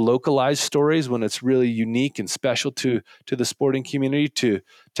hyper localized stories when it's really unique and special to the sporting community to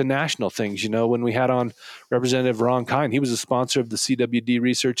national things. When we had on Representative Ron Kine, he was a sponsor of the CWD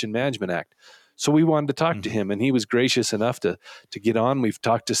Research and Management Act. So we wanted to talk to him, and he was gracious enough to get on. We've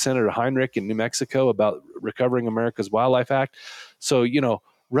talked to Senator Heinrich in New Mexico about Recovering America's Wildlife Act. So,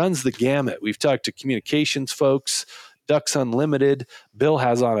 runs the gamut. We've talked to communications folks, Ducks Unlimited. Bill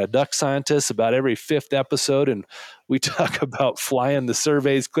has on a duck scientist about every fifth episode, and we talk about flying the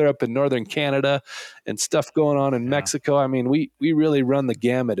surveys clear up in northern Canada and stuff going on in Mexico. I mean, we really run the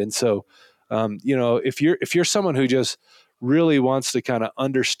gamut. And so, if you're someone who just really wants to kind of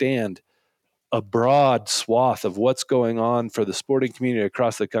understand a broad swath of what's going on for the sporting community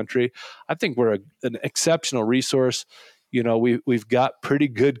across the country, I think we're an exceptional resource. We've got pretty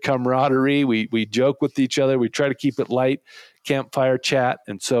good camaraderie. We joke with each other. We try to keep it light, campfire chat,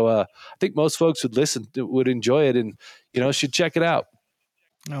 and so I think most folks would enjoy it, and should check it out.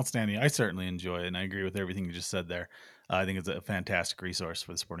 Outstanding. I certainly enjoy it, and I agree with everything you just said there. I think it's a fantastic resource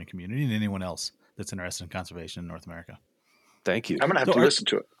for the sporting community and anyone else that's interested in conservation in North America. Thank you. I'm going to have to listen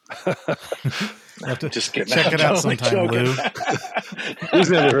to it. Have to just kidding. Check it out sometime, Lou. Who's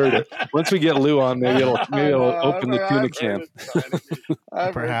never heard it? Once we get Lou on, maybe it'll open the tuna can.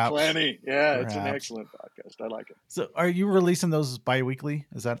 I've heard plenty. Yeah, Perhaps. It's an excellent podcast. I like it. So, are you releasing those bi-weekly?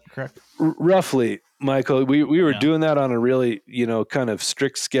 Is that correct? Roughly, Michael. We were doing that on a really kind of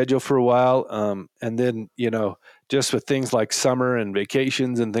strict schedule for a while, and then just with things like summer and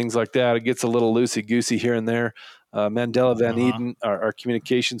vacations and things like that, it gets a little loosey goosey here and there. Mandela Van Eden, our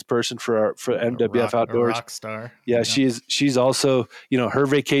communications person for MWF Outdoors, a rock star. Yeah, she's also, her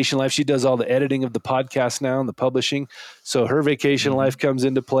vacation life. She does all the editing of the podcast now and the publishing. So her vacation life comes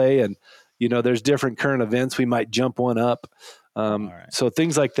into play, and there's different current events. We might jump one up. So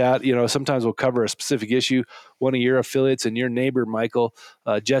things like that. Sometimes we'll cover a specific issue. One of your affiliates and your neighbor, Michael,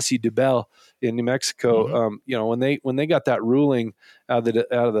 Jesse Dubell in New Mexico. When they got that ruling out of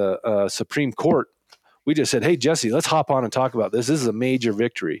the Supreme Court, we just said, hey, Jesse, let's hop on and talk about this. This is a major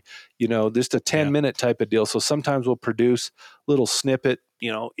victory, just a 10-minute type of deal. So sometimes we'll produce little snippet,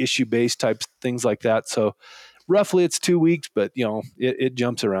 issue-based type things like that. So roughly it's 2 weeks, but, it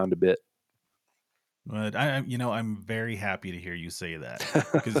jumps around a bit. But I'm very happy to hear you say that,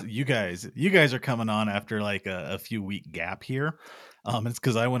 because you guys are coming on after like a few week gap here. It's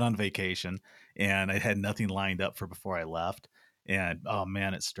because I went on vacation and I had nothing lined up for before I left. And oh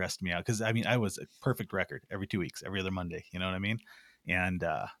man, it stressed me out because I was a perfect record every 2 weeks, every other Monday. You know what I mean? And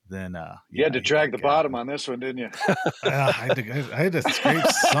then you had to drag the bottom on this one, didn't you? I had to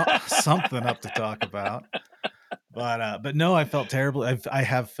scrape something up to talk about. But no, I felt terrible. I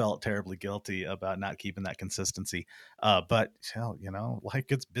have felt terribly guilty about not keeping that consistency. But hell, life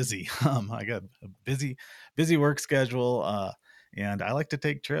gets busy. I got a busy work schedule. And I like to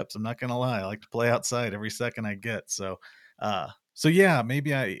take trips. I'm not gonna lie. I like to play outside every second I get. So yeah,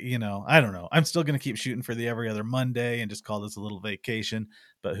 maybe I don't know. I'm still going to keep shooting for the every other Monday and just call this a little vacation,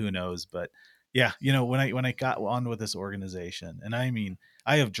 but who knows? But yeah, when I got on with this organization, and I mean,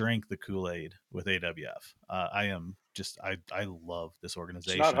 I have drank the Kool-Aid with AWF. I love this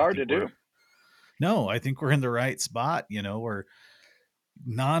organization. It's not hard to do. No, I think we're in the right spot. We're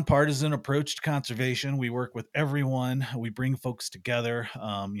nonpartisan approach to conservation. We work with everyone. We bring folks together.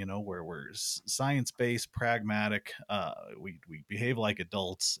 We're science-based, pragmatic. We behave like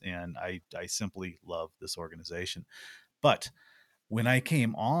adults, and I simply love this organization. But when I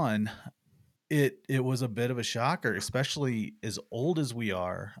came on, it was a bit of a shocker, especially as old as we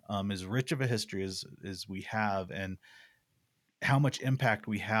are, as rich of a history as we have, and how much impact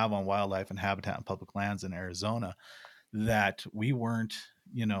we have on wildlife and habitat and public lands in Arizona, that we weren't,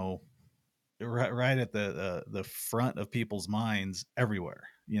 right at the front of people's minds everywhere,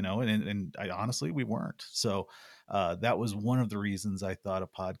 and I honestly, we weren't. So that was one of the reasons I thought a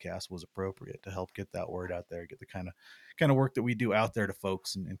podcast was appropriate to help get that word out there, get the kind of work that we do out there to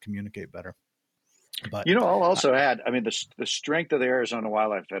folks and communicate better. But I'll also add, I mean, the strength of the Arizona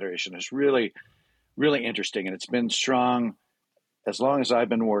Wildlife Federation is really, really interesting. And it's been strong as long as I've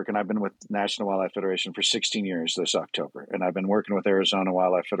been working. I've been with National Wildlife Federation for 16 years this October. And I've been working with Arizona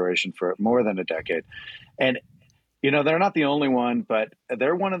Wildlife Federation for more than a decade. And, they're not the only one, but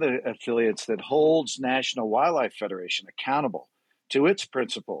they're one of the affiliates that holds National Wildlife Federation accountable to its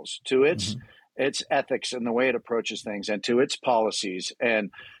principles, to its ethics and the way it approaches things, and to its policies.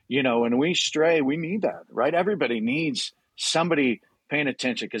 And, when we stray, we need that, right? Everybody needs somebody paying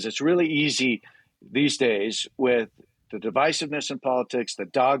attention, because it's really easy these days with the divisiveness in politics, the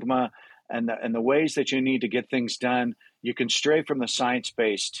dogma, and the ways that you need to get things done. You can stray from the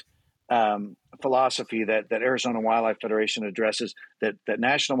science-based philosophy that Arizona Wildlife Federation addresses, that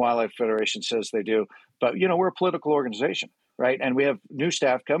National Wildlife Federation says they do. But, we're a political organization, right? And we have new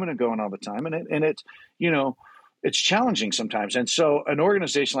staff coming and going all the time. And it's, it's challenging sometimes. And so an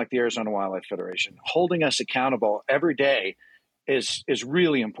organization like the Arizona Wildlife Federation holding us accountable every day is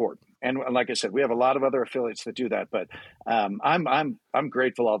really important. And like I said, we have a lot of other affiliates that do that. But I'm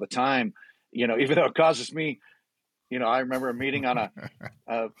grateful all the time, even though it causes me. I remember a meeting on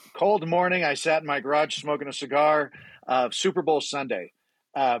a cold morning. I sat in my garage smoking a cigar, Super Bowl Sunday,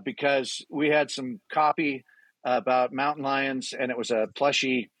 because we had some copy about mountain lions, and it was a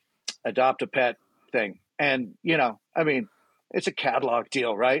plushy adopt a pet thing. And, I mean, it's a catalog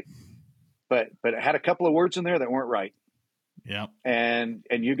deal, right? But it had a couple of words in there that weren't right. Yeah. And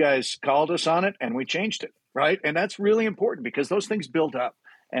you guys called us on it, and we changed it, right? And that's really important, because those things build up.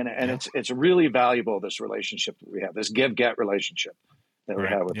 And it's really valuable, this relationship that we have, this give-get relationship that we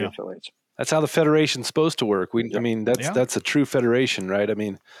have with the affiliates. That's how the federation's supposed to work. I mean, that's a true federation, right? I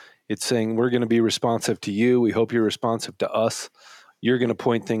mean, it's saying we're going to be responsive to you. We hope you're responsive to us. You're going to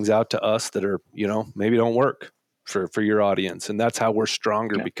point things out to us that are, maybe don't work for your audience. And that's how we're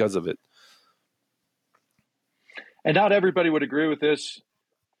stronger because of it. And not everybody would agree with this.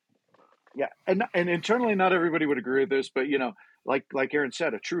 Yeah. And internally, not everybody would agree with this, but, like Aaron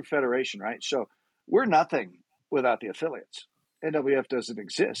said, a true federation, right? So we're nothing without the affiliates. NWF doesn't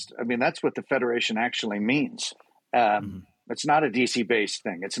exist. I mean, that's what the federation actually means. It's not a DC-based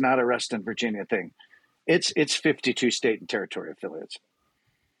thing. It's not a Reston, Virginia thing. It's 52 state and territory affiliates.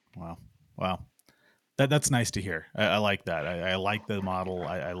 Wow. That's nice to hear. I like that. I like the model.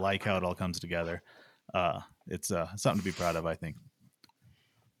 I like how it all comes together. It's something to be proud of, I think.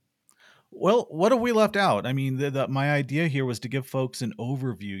 Well, what have we left out? I mean, my idea here was to give folks an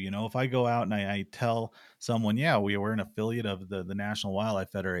overview. If I go out and I tell someone, we're an affiliate of the National Wildlife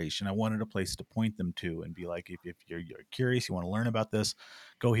Federation, I wanted a place to point them to and be like, if you're curious, you want to learn about this,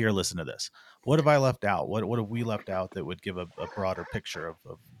 go here, listen to this. What have I left out? What have we left out that would give a broader picture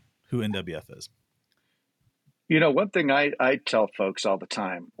of who NWF is? One thing I tell folks all the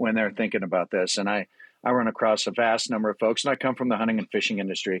time when they're thinking about this, and I run across a vast number of folks, and I come from the hunting and fishing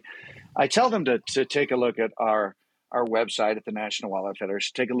industry. I tell them to take a look at our website at the National Wildlife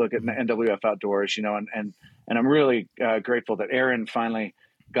Federation, take a look at NWF Outdoors, and I'm really grateful that Aaron finally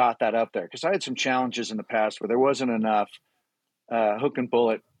got that up there, because I had some challenges in the past where there wasn't enough hook and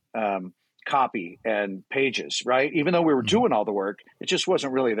bullet copy and pages, right? Even though we were doing all the work, it just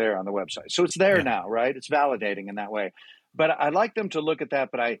wasn't really there on the website. So it's there now, right? It's validating in that way. But I like them to look at that.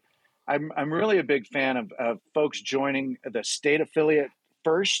 But I'm really a big fan of folks joining the state affiliate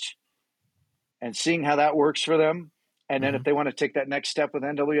first and seeing how that works for them. And then if they want to take that next step with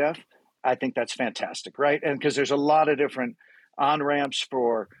NWF, I think that's fantastic, right? And because there's a lot of different on-ramps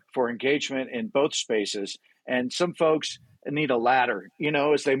for engagement in both spaces. And some folks need a ladder,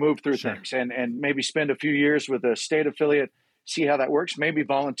 as they move through things, and maybe spend a few years with a state affiliate, see how that works, maybe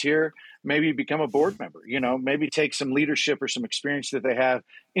volunteer, maybe become a board member, maybe take some leadership or some experience that they have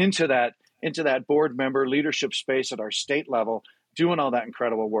into that board member leadership space at our state level, doing all that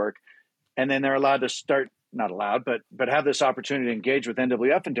incredible work. And then they're allowed to start, not allowed, but have this opportunity to engage with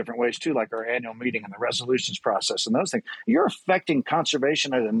NWF in different ways too, like our annual meeting and the resolutions process and those things. You're affecting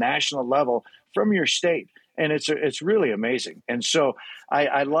conservation at a national level from your state. And it's really amazing. And so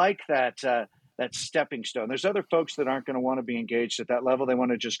I like that stepping stone. There's other folks that aren't going to want to be engaged at that level. They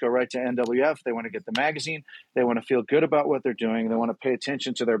want to just go right to NWF. They want to get the magazine. They want to feel good about what they're doing. They want to pay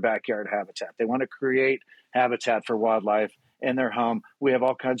attention to their backyard habitat. They want to create habitat for wildlife in their home. We have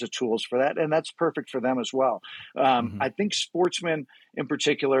all kinds of tools for that, and that's perfect for them as well. I think sportsmen in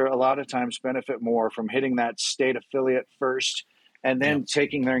particular a lot of times benefit more from hitting that state affiliate first and then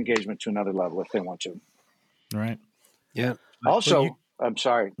taking their engagement to another level if they want to. Right. Yeah. Also, I'm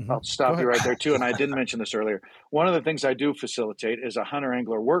sorry, I'll stop you right there too. And I didn't mention this earlier. One of the things I do facilitate is a hunter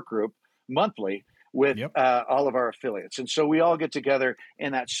angler work group monthly with Yep. all of our affiliates. And so we all get together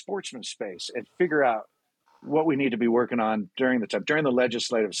in that sportsman space and figure out what we need to be working on during the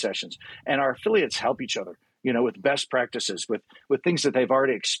legislative sessions. And our affiliates help each other, with best practices, with things that they've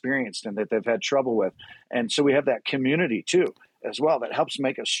already experienced and that they've had trouble with. And so we have that community too, as well, that helps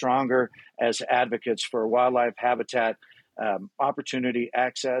make us stronger as advocates for wildlife habitat, opportunity,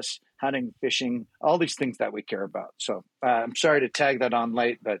 access, hunting, fishing, all these things that we care about. So I'm sorry to tag that on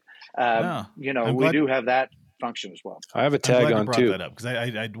late, but No, I'm we glad, do have that function as well. I have a I'm tag glad you on brought too. that up because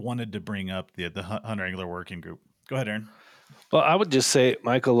I wanted to bring up the hunter angler working group. Go ahead, Aaron. Well, I would just say,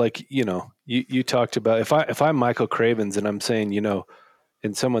 Michael, like, you talked about, if I'm Michael Cravens and I'm saying,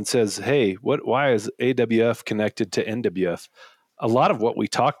 and someone says, hey, why is AWF connected to NWF? A lot of what we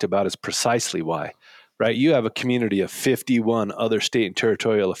talked about is precisely why, right? You have a community of 51 other state and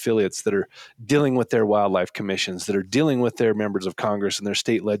territorial affiliates that are dealing with their wildlife commissions, that are dealing with their members of Congress and their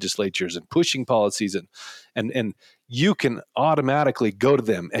state legislatures and pushing policies. And you can automatically go to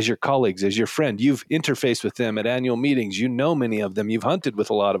them as your colleagues, as your friend. You've interfaced with them at annual meetings. You know many of them. You've hunted with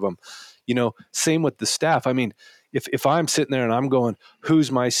a lot of them. Same with the staff. I mean, if I'm sitting there and I'm going,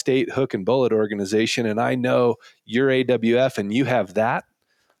 who's my state hook and bullet organization, and I know you're AWF and you have that,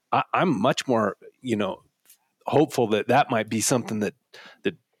 I'm much more, hopeful that might be something that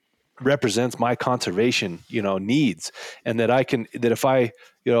represents my conservation, needs, and that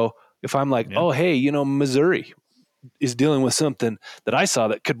if I'm like, oh, hey, Missouri is dealing with something that I saw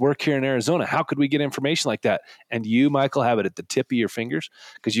that could work here in Arizona. How could we get information like that? And you, Michael, have it at the tip of your fingers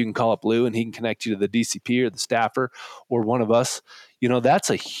because you can call up Lou and he can connect you to the DCP or the staffer or one of us.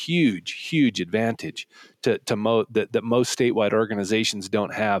 That's a huge, huge advantage that most statewide organizations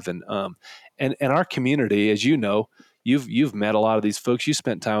don't have. And our community, as you know, you've met a lot of these folks. You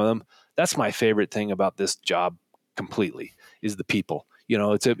spent time with them. That's my favorite thing about this job completely is the people.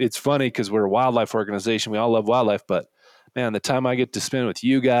 It's funny because we're a wildlife organization. We all love wildlife, but man, the time I get to spend with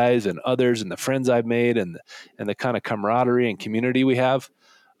you guys and others and the friends I've made and the kind of camaraderie and community we have,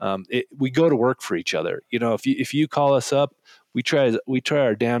 we go to work for each other. If you call us up, we try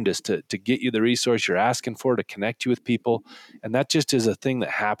our damnedest to get you the resource you're asking for, to connect you with people. And that just is a thing that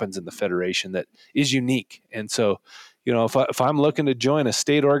happens in the Federation that is unique. And so, if I'm looking to join a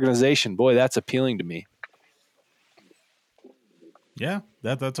state organization, boy, that's appealing to me. Yeah,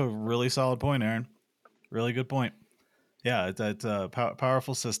 that's a really solid point, Aaron. Really good point. Yeah, it's a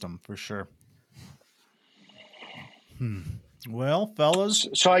powerful system for sure. Well, fellas.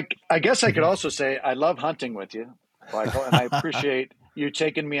 So I guess I could also say I love hunting with you, Michael, and I appreciate you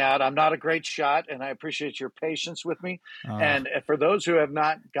taking me out. I'm not a great shot, and I appreciate your patience with me. And for those who have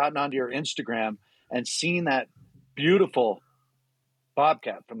not gotten onto your Instagram and seen that beautiful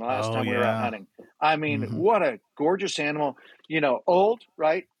bobcat from the last time we were out hunting, I mean, what a gorgeous animal. Old,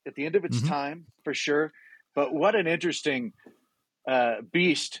 right? At the end of its time, for sure. But what an interesting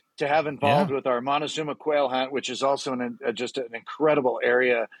beast to have involved with our Montezuma quail hunt, which is also just an incredible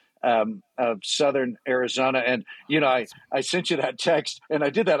area of southern Arizona. And, I sent you that text, and I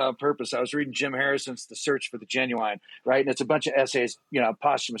did that on purpose. I was reading Jim Harrison's The Search for the Genuine, right? And it's a bunch of essays,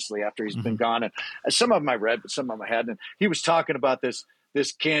 posthumously after he's been gone. And some of them I read, but some of them I hadn't. And he was talking about this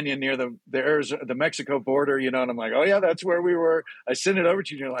canyon near the Mexico border, and I'm like, oh yeah, that's where we were. I sent it over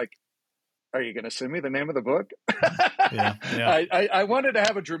to you, and you're like, are you going to send me the name of the book? Yeah. I wanted to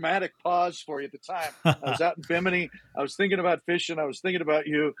have a dramatic pause for you at the time. I was out in Bimini. I was thinking about fishing. I was thinking about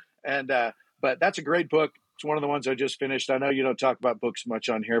you. And but that's a great book. It's one of the ones I just finished. I know you don't talk about books much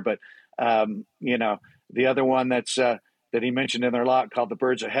on here, but the other one that he mentioned in there a lot, called The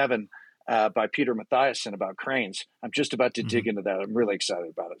Birds of Heaven, by Peter Mathiasen, about cranes. I'm just about to dig into that. I'm really excited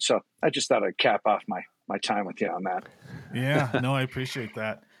about it. So I just thought I'd cap off my time with you on that. Yeah, no, I appreciate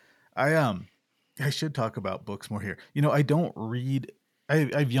that. I should talk about books more here. I don't read. I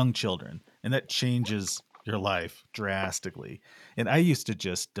have young children, and that changes your life drastically. And I used to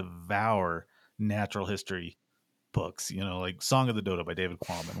just devour natural history books, like Song of the Dodo by David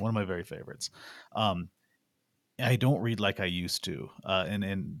Quammen, one of my very favorites. I don't read like I used to, and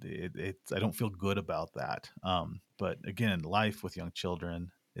I don't feel good about that. But again, life with young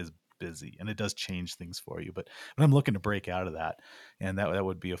children is busy, and it does change things for you. But I'm looking to break out of that, and that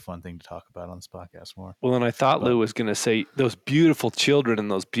would be a fun thing to talk about on this podcast more. Well, and I thought Lou was going to say those beautiful children and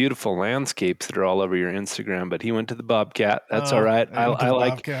those beautiful landscapes that are all over your Instagram, but he went to the bobcat. That's all right.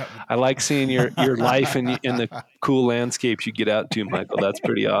 I like seeing your life and the cool landscapes you get out to, Michael. That's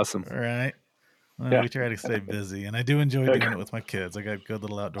pretty awesome. All right. Well, we try to stay busy, and I do enjoy doing it with my kids. I got good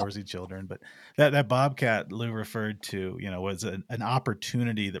little outdoorsy children, but that bobcat Lou referred to, was an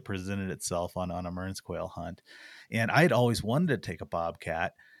opportunity that presented itself on a Mearns quail hunt, and I'd always wanted to take a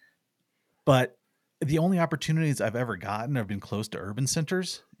bobcat, but the only opportunities I've ever gotten have been close to urban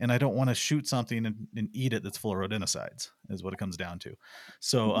centers, and I don't want to shoot something and eat it that's full of rodenticides, is what it comes down to.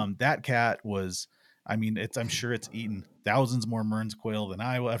 So that cat was, I mean, I'm sure it's eaten thousands more Mearns quail than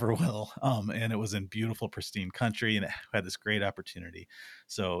I ever will. And it was in beautiful, pristine country, and it had this great opportunity.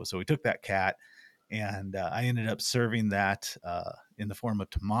 So we took that cat, and I ended up serving that in the form of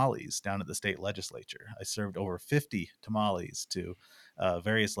tamales down at the state legislature. I served over 50 tamales to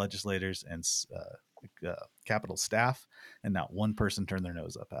various legislators and Capitol staff, and not one person turned their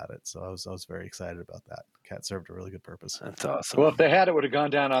nose up at it. So I was very excited about that. Cat served a really good purpose. That's awesome. Well, if they had, it would have gone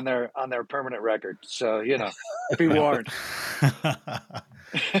down on their permanent record. So, be warned.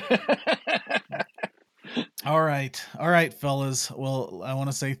 All right, fellas. Well, I want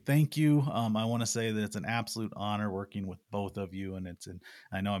to say thank you. I want to say that it's an absolute honor working with both of you, and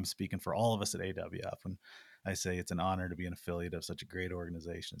I know I'm speaking for all of us at AWF when I say it's an honor to be an affiliate of such a great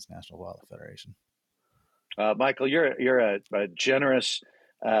organization as National Wildlife Federation. Michael, you're a generous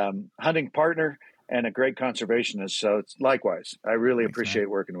hunting partner and a great conservationist. So it's likewise. I really appreciate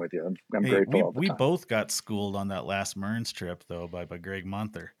working with you. I'm grateful all the time. We both got schooled on that last Mearns trip, though, by Greg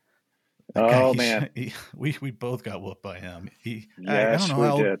Munther. Man, we both got whooped by him. I don't know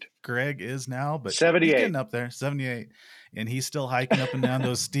how old Greg is now, but 78. He's getting up there, 78, and he's still hiking up and down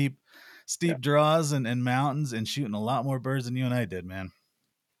those steep draws and mountains and shooting a lot more birds than you and I did, man.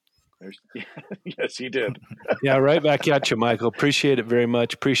 Yes, he did. Yeah, right back at you, Michael. Appreciate it very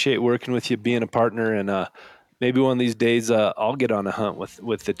much. Appreciate working with you, being a partner, and maybe one of these days I'll get on a hunt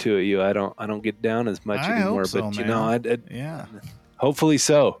with the two of you. I don't get down as much anymore, but man. Yeah, hopefully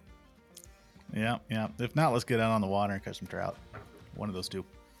so. Yeah. If not, let's get out on the water and catch some trout. One of those two.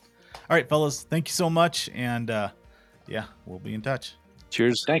 All right, fellas. Thank you so much, and we'll be in touch.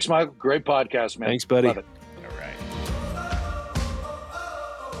 Cheers. Thanks, Michael. Great podcast, man. Thanks, buddy. Love it. All right.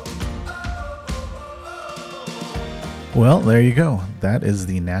 Well, there you go. That is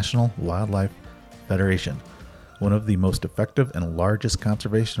the National Wildlife Federation, one of the most effective and largest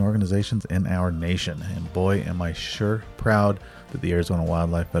conservation organizations in our nation. And boy, am I sure proud that the Arizona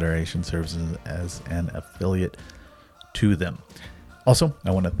Wildlife Federation serves as an affiliate to them. Also,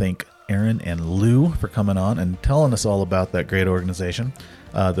 I want to thank Aaron and Lou for coming on and telling us all about that great organization.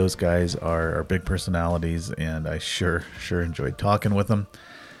 Those guys are big personalities, and I sure enjoyed talking with them.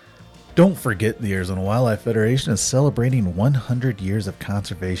 Don't forget, the Arizona Wildlife Federation is celebrating 100 years of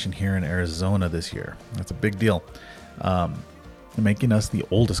conservation here in Arizona this year. That's a big deal, making us the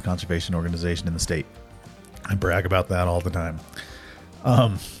oldest conservation organization in the state. I brag about that all the time.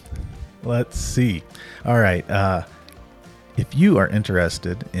 Let's see. All right. If you are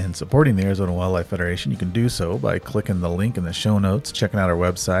interested in supporting the Arizona Wildlife Federation, you can do so by clicking the link in the show notes, checking out our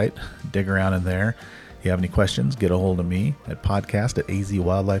website, dig around in there. If you have any questions, get a hold of me at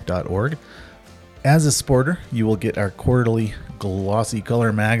podcast@azwildlife.org. As a supporter, you will get our quarterly glossy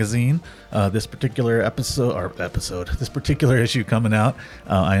color magazine. This particular this particular issue coming out,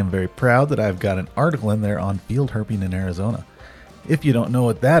 I am very proud that I've got an article in there on field herping in Arizona. If you don't know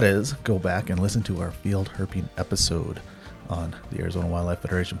what that is, go back and listen to our field herping episode on the Arizona Wildlife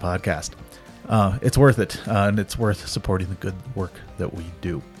Federation podcast. It's worth it, and it's worth supporting the good work that we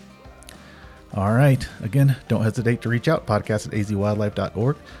do. All right. Again, don't hesitate to reach out,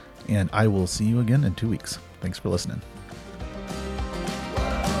 podcast@azwildlife.org, and I will see you again in 2 weeks. Thanks for listening.